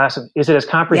it, ask them, is it as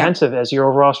comprehensive as your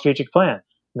overall strategic plan?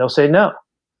 And they'll say no.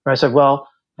 Right? I said, well,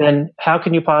 then how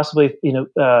can you possibly,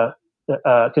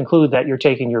 conclude that you're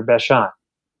taking your best shot,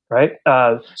 right?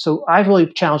 So I've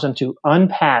really challenged them to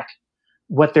unpack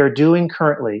what they're doing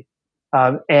currently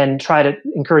and try to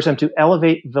encourage them to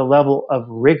elevate the level of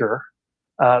rigor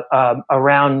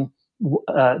around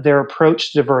their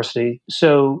approach to diversity,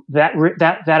 so that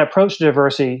approach to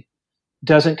diversity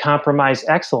doesn't compromise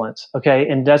excellence, okay,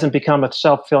 and doesn't become a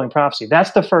self-fulfilling prophecy.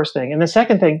 That's the first thing. And the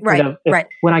second thing,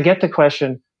 when I get the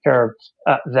question, Kara,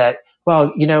 that,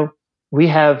 well, we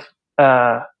have,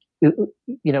 we're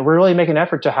really making an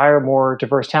effort to hire more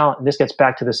diverse talent, and this gets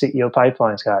back to the CEO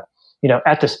pipeline, Scott.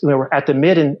 We're at the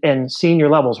mid and senior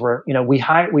levels where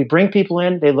we bring people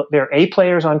in, they're A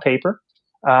players on paper,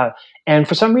 and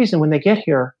for some reason when they get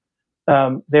here,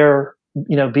 they're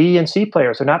B and C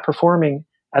players. They're not performing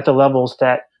at the levels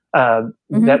that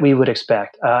that we would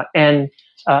expect, and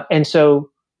so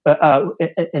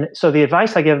the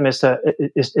advice I give them is to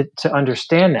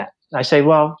understand that. I say,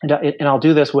 well, and I'll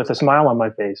do this with a smile on my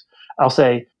face. I'll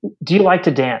say, do you like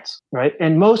to dance? Right?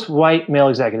 And most white male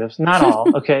executives, not all,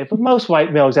 okay, but most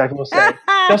white male executives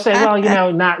they'll say,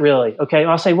 well, not really. Okay.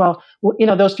 I'll say, well,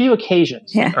 those few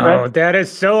occasions. Yeah. Right? Oh, that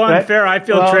is so unfair. Right? I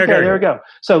feel triggered. Okay, there we go.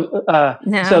 So,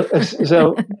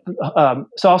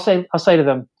 so I'll say to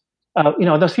them,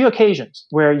 those few occasions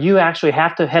where you actually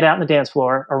have to head out on the dance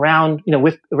floor around,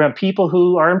 around people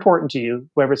who are important to you,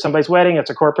 whether it's somebody's wedding, it's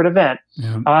a corporate event.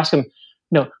 Yeah. I'll ask them,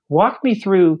 walk me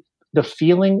through the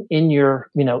feeling in your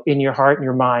heart and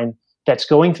your mind that's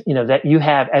going, that you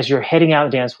have as you're heading out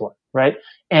on the dance floor, right?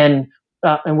 And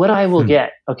what I will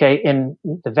get, okay, in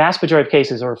the vast majority of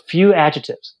cases are a few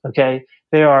adjectives, okay?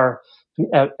 They are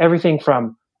everything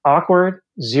from awkward,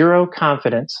 zero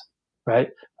confidence, right?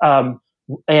 And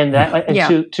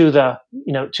to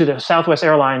the Southwest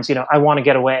Airlines, I want to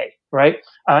get away, right?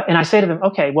 And I say to them,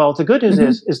 okay, well, the good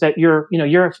news is that your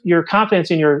confidence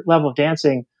in your level of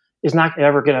dancing is not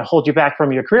ever going to hold you back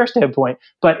from your career standpoint.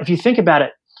 But if you think about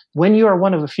it, when you are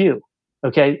one of a few,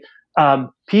 okay,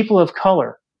 people of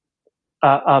color,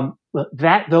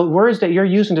 that the words that you're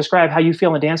using to describe how you feel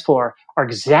on the dance floor are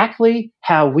exactly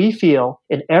how we feel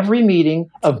in every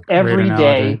meeting of every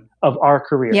day of our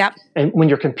career. Yep. And when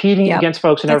you're competing against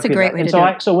folks, and that's a great way to do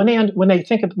it. So when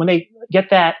they get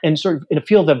that and sort of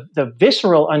feel the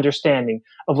visceral understanding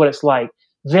of what it's like,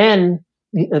 then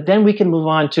we can move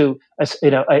on to a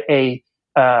set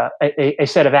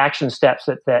of action steps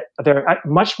that they're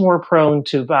much more prone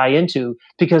to buy into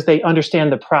because they understand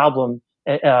the problem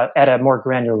at a more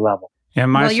granular level.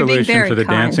 And my solution for the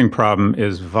dancing problem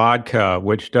is vodka,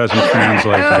 which doesn't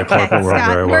translate to the corporate world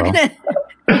very well.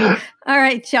 All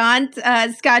right, John.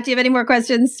 Scott, do you have any more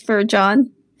questions for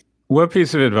John? What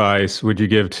piece of advice would you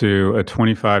give to a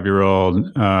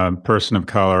 25-year-old person of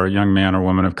color, a young man or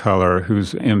woman of color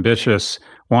who's ambitious,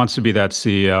 wants to be that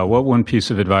CEO? What one piece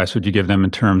of advice would you give them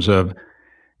in terms of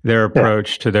their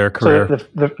approach to their career? So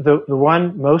the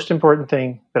one most important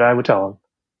thing that I would tell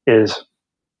them is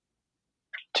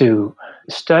to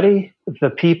study the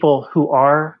people who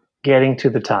are getting to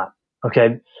the top,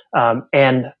 okay?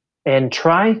 And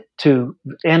try to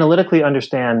analytically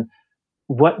understand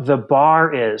what the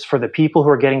bar is for the people who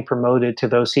are getting promoted to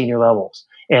those senior levels.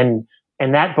 And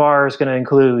that bar is going to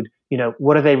include,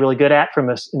 what are they really good at from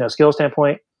a skill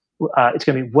standpoint? It's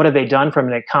going to be what have they done from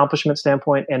an accomplishment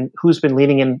standpoint, and who's been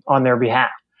leaning in on their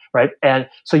behalf, right? And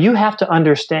so you have to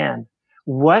understand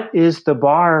what is the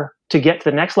bar to get to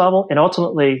the next level, and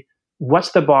ultimately,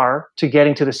 what's the bar to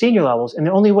getting to the senior levels? And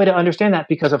the only way to understand that,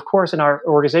 because of course in our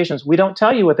organizations, we don't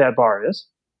tell you what that bar is.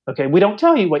 Okay. We don't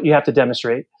tell you what you have to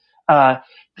demonstrate.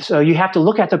 So you have to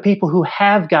look at the people who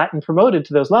have gotten promoted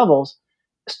to those levels,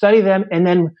 study them, and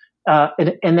then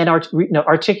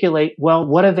articulate, well,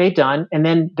 what have they done? And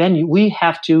then we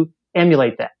have to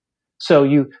emulate that.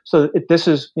 So this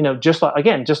is, just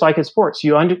like in sports,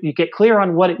 you get clear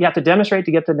on what you have to demonstrate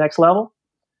to get to the next level,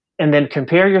 and then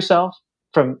compare yourself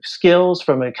from skills,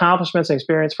 from accomplishments and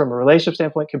experience, from a relationship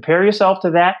standpoint, compare yourself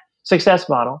to that success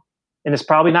model. And it's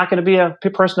probably not going to be a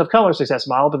person of color success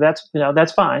model, but that's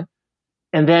fine.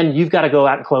 And then you've got to go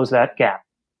out and close that gap.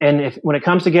 And when it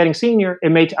comes to getting senior, it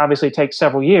may obviously take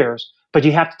several years, But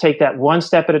you have to take that one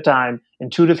step at a time in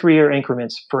 2 to 3 year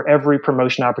increments for every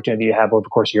promotion opportunity you have over the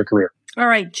course of your career. All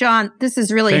right, John, this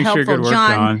is really Thanks helpful. for your good work,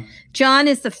 John. John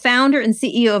is the founder and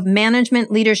CEO of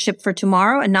Management Leadership for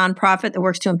Tomorrow, a nonprofit that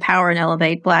works to empower and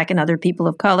elevate Black and other people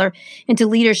of color into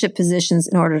leadership positions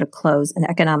in order to close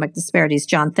economic disparities.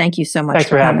 John, thank you so much Thanks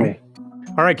for having me.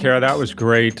 All right, Kara, that was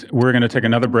great. We're going to take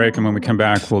another break, and when we come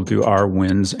back, we'll do our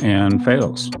wins and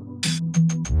fails.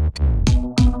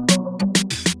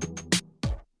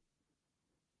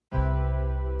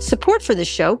 Support for this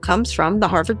show comes from the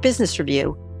Harvard Business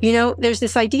Review. You know, there's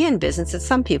this idea in business that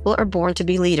some people are born to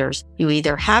be leaders. You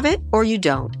either have it or you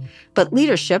don't. But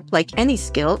leadership, like any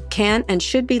skill, can and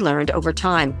should be learned over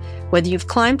time. Whether you've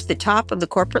climbed to the top of the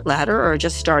corporate ladder or are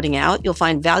just starting out, you'll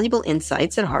find valuable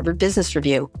insights at Harvard Business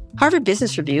Review. Harvard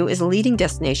Business Review is a leading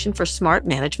destination for smart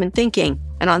management thinking.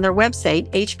 And on their website,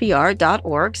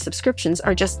 hbr.org, subscriptions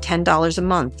are just $10 a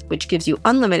month, which gives you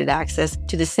unlimited access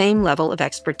to the same level of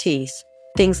expertise.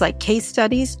 Things like case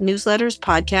studies, newsletters,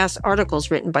 podcasts, articles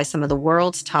written by some of the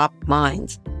world's top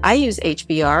minds. I use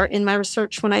HBR in my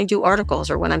research when I do articles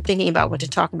or when I'm thinking about what to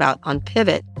talk about on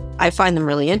Pivot. I find them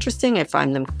really interesting. I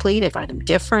find them complete. I find them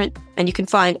different. And you can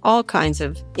find all kinds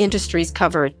of industries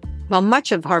covered. While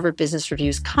much of Harvard Business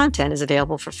Review's content is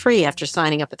available for free after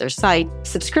signing up at their site,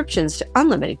 subscriptions to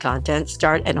unlimited content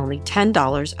start at only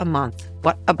 $10 a month.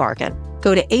 What a bargain.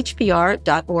 Go to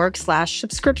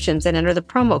hbr.org/subscriptions and enter the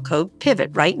promo code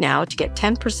PIVOT right now to get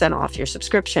 10% off your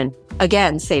subscription.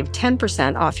 Again, save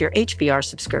 10% off your HBR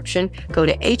subscription. Go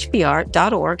to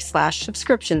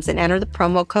hbr.org/subscriptions and enter the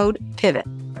promo code PIVOT.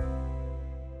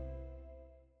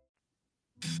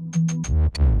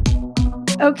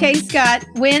 Okay, Scott,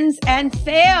 wins and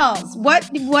fails. What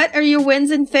are your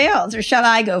wins and fails? Or shall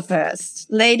I go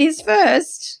first? Ladies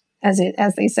first, as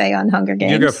they say on Hunger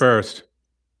Games. You go first.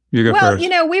 Well, first. You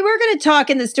know, we were going to talk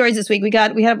in the stories this week. We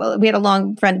had a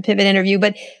long Friend Pivot interview,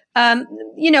 but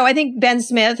you know, I think Ben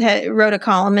Smith wrote a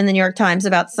column in the New York Times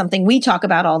about something we talk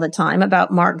about all the time, about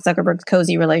Mark Zuckerberg's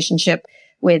cozy relationship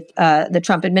with the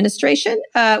Trump administration,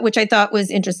 which I thought was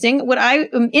interesting. What I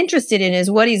am interested in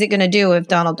is what is it going to do if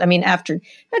not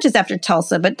just after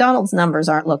Tulsa, but Donald's numbers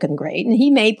aren't looking great, and he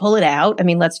may pull it out. I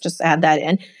mean, let's just add that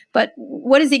in. But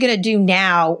what is he going to do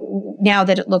now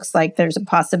that it looks like there's a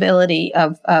possibility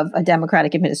of a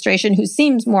Democratic administration who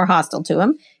seems more hostile to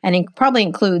him and probably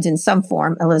includes in some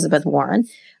form Elizabeth Warren?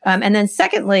 And then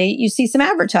secondly, you see some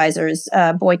advertisers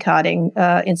boycotting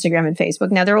Instagram and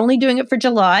Facebook. Now, they're only doing it for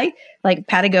July, like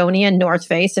Patagonia and North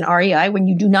Face and REI, when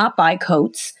you do not buy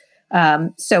coats.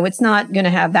 So it's not going to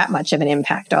have that much of an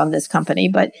impact on this company.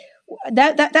 But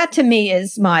that to me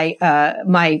is the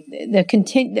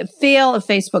fail of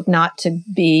Facebook not to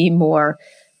be more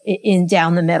in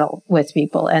down the middle with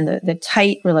people, and the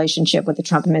tight relationship with the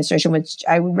Trump administration, which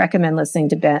I would recommend listening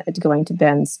to going to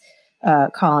Ben's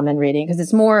column and reading, because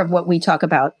it's more of what we talk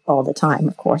about all the time,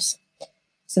 of course.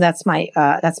 So that's my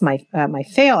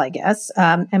fail, I guess.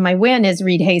 And my win is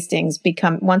Reed Hastings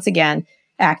once again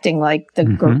acting like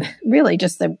really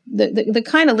just the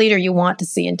kind of leader you want to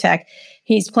see in tech.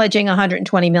 He's pledging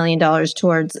 $120 million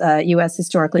towards U.S.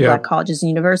 historically Black colleges and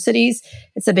universities.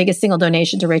 It's the biggest single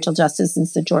donation to racial justice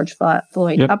since the George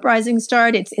Floyd uprising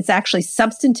started. It's actually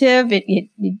substantive. It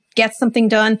gets something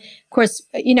done. Of course,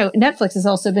 you know, Netflix has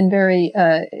also been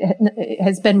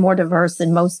has been more diverse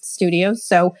than most studios.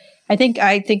 So I think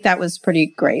that was pretty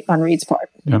great on Reed's part.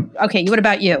 Yep. Okay, what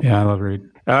about you? Yeah, I love Reed.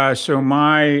 So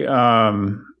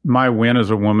my win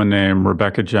is a woman named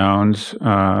Rebecca Jones,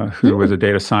 who was a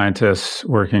data scientist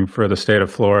working for the state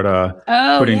of Florida,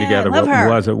 putting together what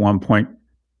was at one point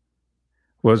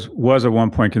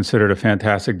considered a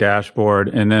fantastic dashboard,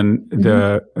 and then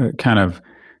the kind of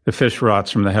the fish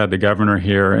rots from the head. The governor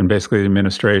here and basically the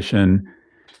administration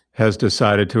has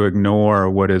decided to ignore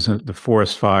what is the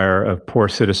forest fire of poor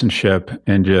citizenship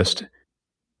and just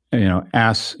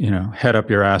head up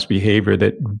your ass behavior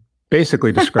that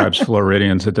basically describes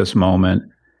Floridians at this moment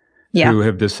who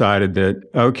have decided that,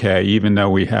 okay, even though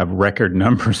we have record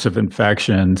numbers of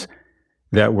infections,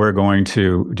 that we're going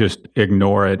to just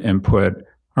ignore it and put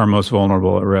our most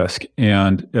vulnerable at risk.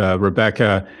 And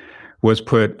Rebecca was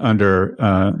put under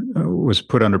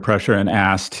pressure and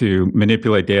asked to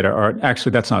manipulate data. Or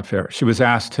actually, that's not fair. She was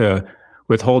asked to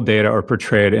withhold data or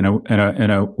portray it in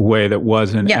a way that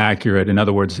wasn't accurate. In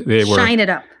other words, they were shine it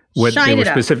up.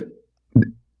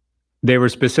 They were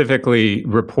specifically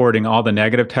reporting all the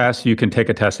negative tests. You can take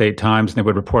a test 8 times, and they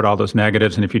would report all those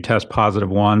negatives. And if you test positive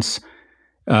once,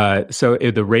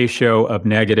 the ratio of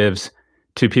negatives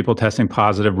to people testing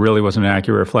positive really wasn't an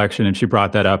accurate reflection. And she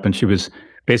brought that up, and she was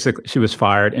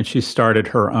fired. And she started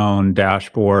her own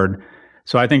dashboard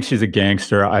So I think she's a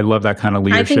gangster. I love that kind of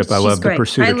leadership. I love the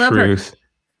pursuit of truth. Her.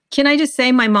 Can I just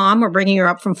say, my mom, we're bringing her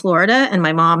up from Florida, and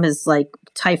my mom is like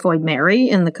Typhoid Mary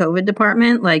in the COVID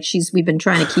department. Like we've been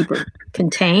trying to keep her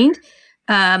contained.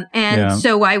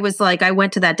 So I was like, I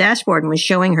went to that dashboard and was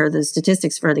showing her the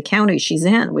statistics for the county she's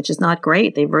in, which is not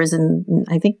great. They've risen,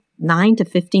 I think, 9 to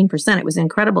 15%. It was an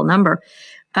incredible number.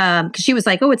 Because she was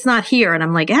like, oh, it's not here. And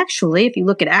I'm like, actually, if you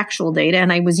look at actual data,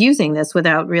 and I was using this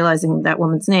without realizing that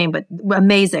woman's name, but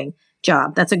amazing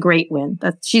job. That's a great win.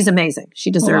 She's amazing. She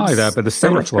deserves not only that, but the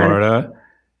state of Florida,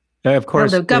 of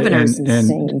course. The governor's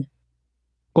insane.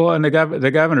 Well, and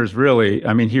the governor's really,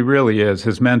 I mean, he really is.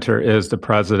 His mentor is the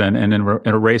president. And in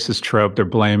a racist trope, they're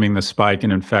blaming the spike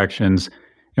in infections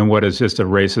in what is just a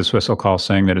racist whistle call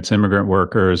saying that it's immigrant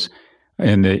workers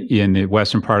in the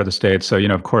western part of the state. So,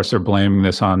 of course, they're blaming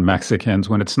this on Mexicans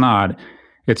when it's not.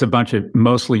 It's a bunch of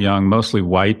mostly young, mostly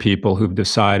white people who've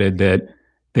decided that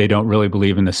they don't really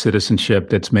believe in the citizenship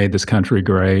that's made this country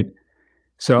great.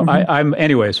 So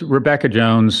anyways, Rebecca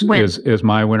Jones is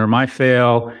my winner. My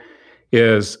fail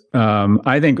is, I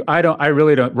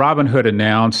really don't. Robinhood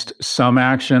announced some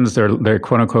actions. They're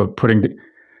quote unquote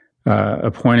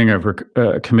appointing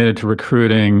committed to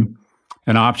recruiting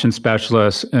an option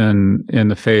specialist in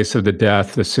the face of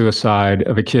the suicide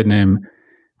of a kid named,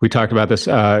 we talked about this,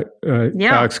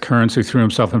 Alex Kearns, who threw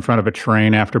himself in front of a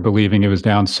train after believing it was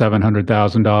down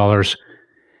 $700,000.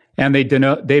 And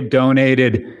they've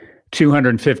donated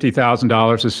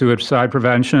 $250,000 to suicide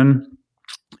prevention.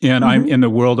 And I'm in the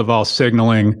world of all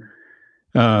signaling,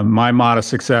 my modest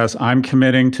success, I'm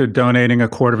committing to donating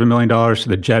 $250,000 to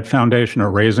the Jet Foundation, or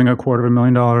raising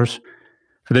 $250,000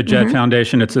 for the Jet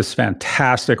Foundation. It's this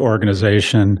fantastic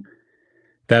organization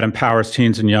that empowers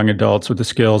teens and young adults with the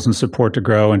skills and support to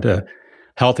grow into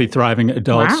healthy, thriving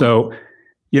adults. Wow. So,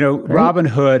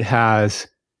 Robinhood has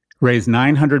raised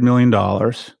 $900 million,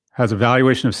 has a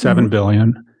valuation of $7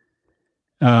 billion,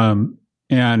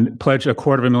 and pledged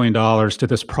 $250,000 to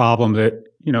this problem that,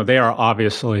 they are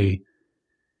obviously,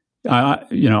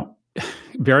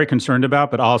 very concerned about,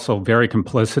 but also very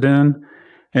complicit in.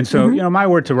 And so, my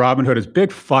word to Robinhood is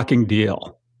big fucking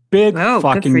deal. Big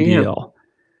fucking deal.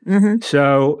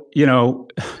 So,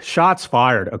 shots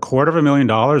fired.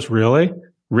 $250,000, really?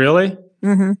 Really?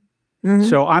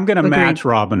 So I'm going to match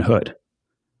Robinhood.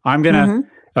 I'm going to,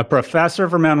 a professor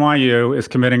from NYU is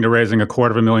committing to raising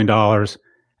 $250,000,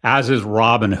 as is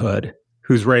Robinhood,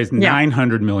 who's raised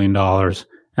 $900 million and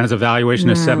has a valuation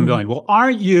of $7 billion. Well,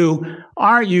 aren't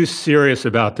you serious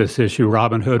about this issue,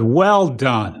 Robinhood? Well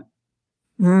done.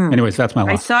 Anyways, that's my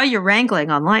last. I saw you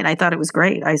wrangling online. I thought it was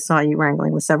great. I saw you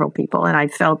wrangling with several people, and I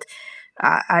felt,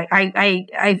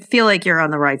 I feel like you're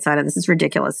on the right side of this. It's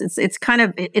ridiculous. It's kind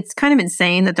of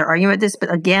insane that they're arguing about this.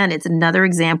 But again, it's another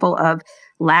example of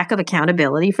lack of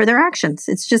accountability for their actions.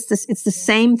 It's just this. It's the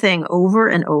same thing over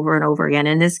and over and over again.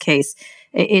 In this case,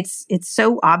 it's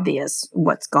so obvious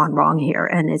what's gone wrong here,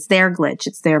 and it's their glitch.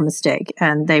 It's their mistake,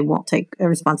 and they won't take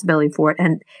responsibility for it.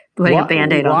 And putting a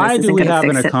Band-Aid on this isn't going to fix it. Why do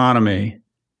we have an economy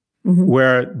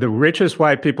where the richest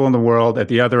white people in the world, at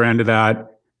the other end of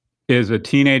that, is a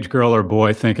teenage girl or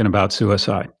boy thinking about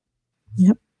suicide?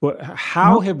 Yep.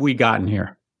 How have we gotten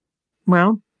here?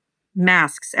 Well,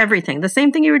 masks, everything. The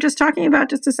same thing you were just talking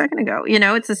about just a second ago.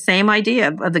 It's the same idea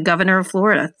of the governor of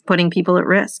Florida putting people at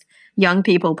risk. Young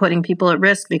people putting people at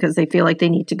risk because they feel like they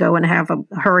need to go and have a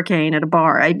hurricane at a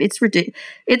bar. It's ridiculous.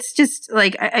 It's just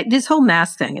like this whole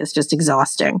mask thing is just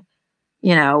exhausting.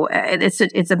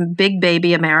 It's a big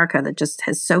baby America that just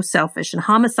is so selfish and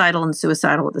homicidal and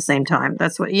suicidal at the same time.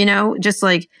 That's what, just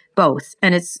like both.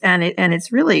 And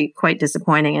it's really quite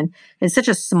disappointing. And it's such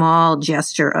a small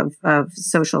gesture of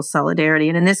social solidarity.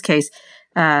 And in this case,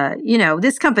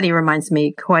 this company reminds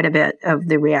me quite a bit of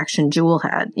the reaction Juul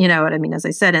had, what I mean, as I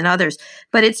said, and others,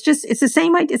 but it's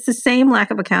the same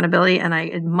lack of accountability. And I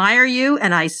admire you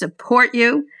and I support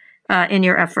you, in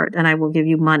your effort, and I will give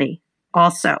you money.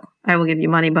 Also, I will give you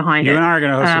money behind it. You and I are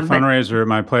going to host a fundraiser at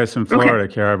my place in Florida,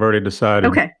 Kara. I've already decided.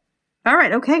 Okay. All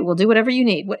right. Okay. We'll do whatever you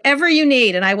need. Whatever you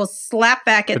need. And I will slap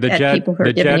back at people who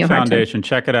are giving you a hard time. The Jet Foundation.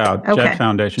 Check it out. Okay. Jet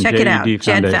Foundation. Check it out.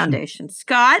 Jet Foundation.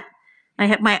 Scott,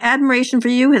 my admiration for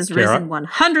you has risen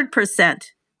 100%.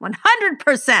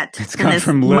 100%. It's gone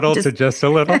from little to just a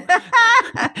little. No,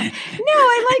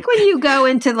 I like when you go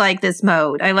into like this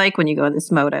mode. I like when you go in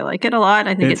this mode. I like it a lot.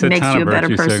 I think it makes you a better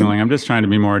person. Signaling. I'm just trying to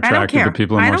be more attractive to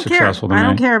people who are more successful than me. I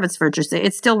don't care if it's virtue signaling.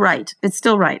 It's still right.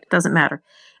 It doesn't matter.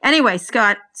 Anyway,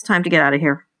 Scott, it's time to get out of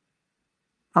here.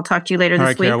 I'll talk to you later All this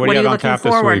right, week. Kara, What are you looking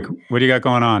forward? this week? What do you got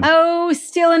going on? Oh,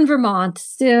 still in Vermont.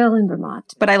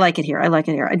 But I like it here.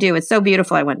 I do. It's so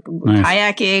beautiful. I went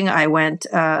kayaking. I went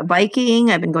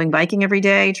biking. I've been going biking every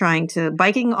day.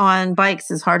 Biking on bikes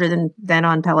is harder than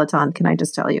on Peloton. Can I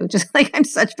just tell you? Just like I'm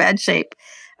such bad shape.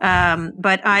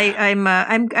 But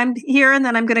I'm here, and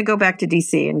then I'm going to go back to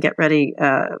DC and get ready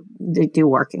to be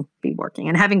working,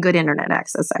 and having good internet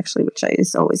access, actually, which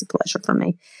is always a pleasure for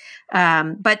me.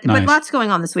 But lots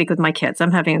going on this week with my kids.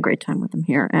 I'm having a great time with them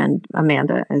here, and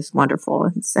Amanda is wonderful,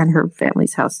 and her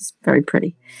family's house is very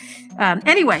pretty.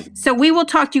 Anyway, so we will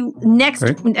talk to you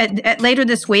later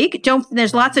this week.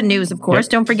 There's lots of news, of course.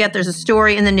 Yep. Don't forget, there's a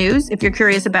story in the news. If you're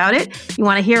curious about it, you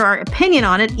want to hear our opinion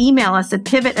on it, email us at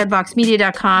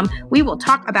pivot@voxmedia.com. We will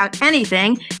talk about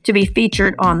anything to be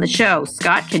featured on the show.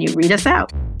 Scott, can you read us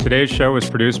out? Today's show was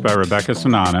produced by Rebecca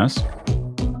Sananes.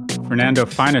 Fernando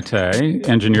Finite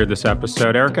engineered this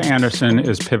episode. Erica Anderson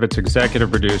is Pivot's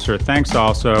executive producer. Thanks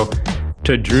also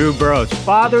to Drew Burrows.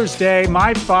 Father's Day.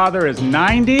 My father is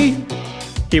 90.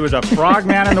 He was a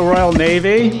frogman in the Royal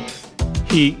Navy.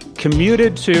 He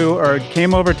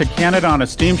came over to Canada on a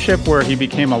steamship where he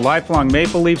became a lifelong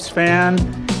Maple Leafs fan.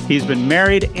 He's been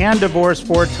married and divorced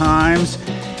 4 times.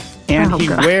 And he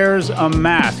wears a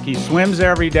mask. He swims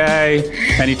every day,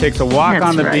 and he takes a walk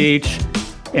on the beach.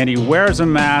 And he wears a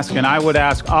mask, and I would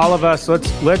ask all of us,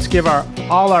 let's give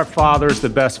all our fathers the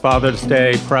best Father's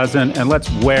Day present, and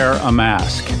let's wear a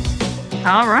mask.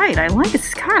 All right. I like it,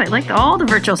 Scott. I like all the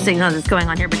virtual signal that's going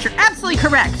on here, but you're absolutely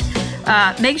correct.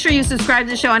 Make sure you subscribe to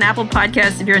the show on Apple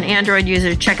Podcasts. If you're an Android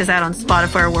user, check us out on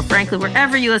Spotify or frankly,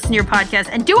 wherever you listen to your podcast.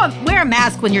 And wear a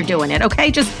mask when you're doing it, okay?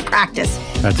 Just practice.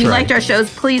 That's if you right. liked our shows,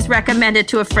 please recommend it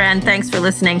to a friend. Thanks for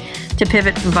listening to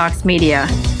Pivot from Vox Media.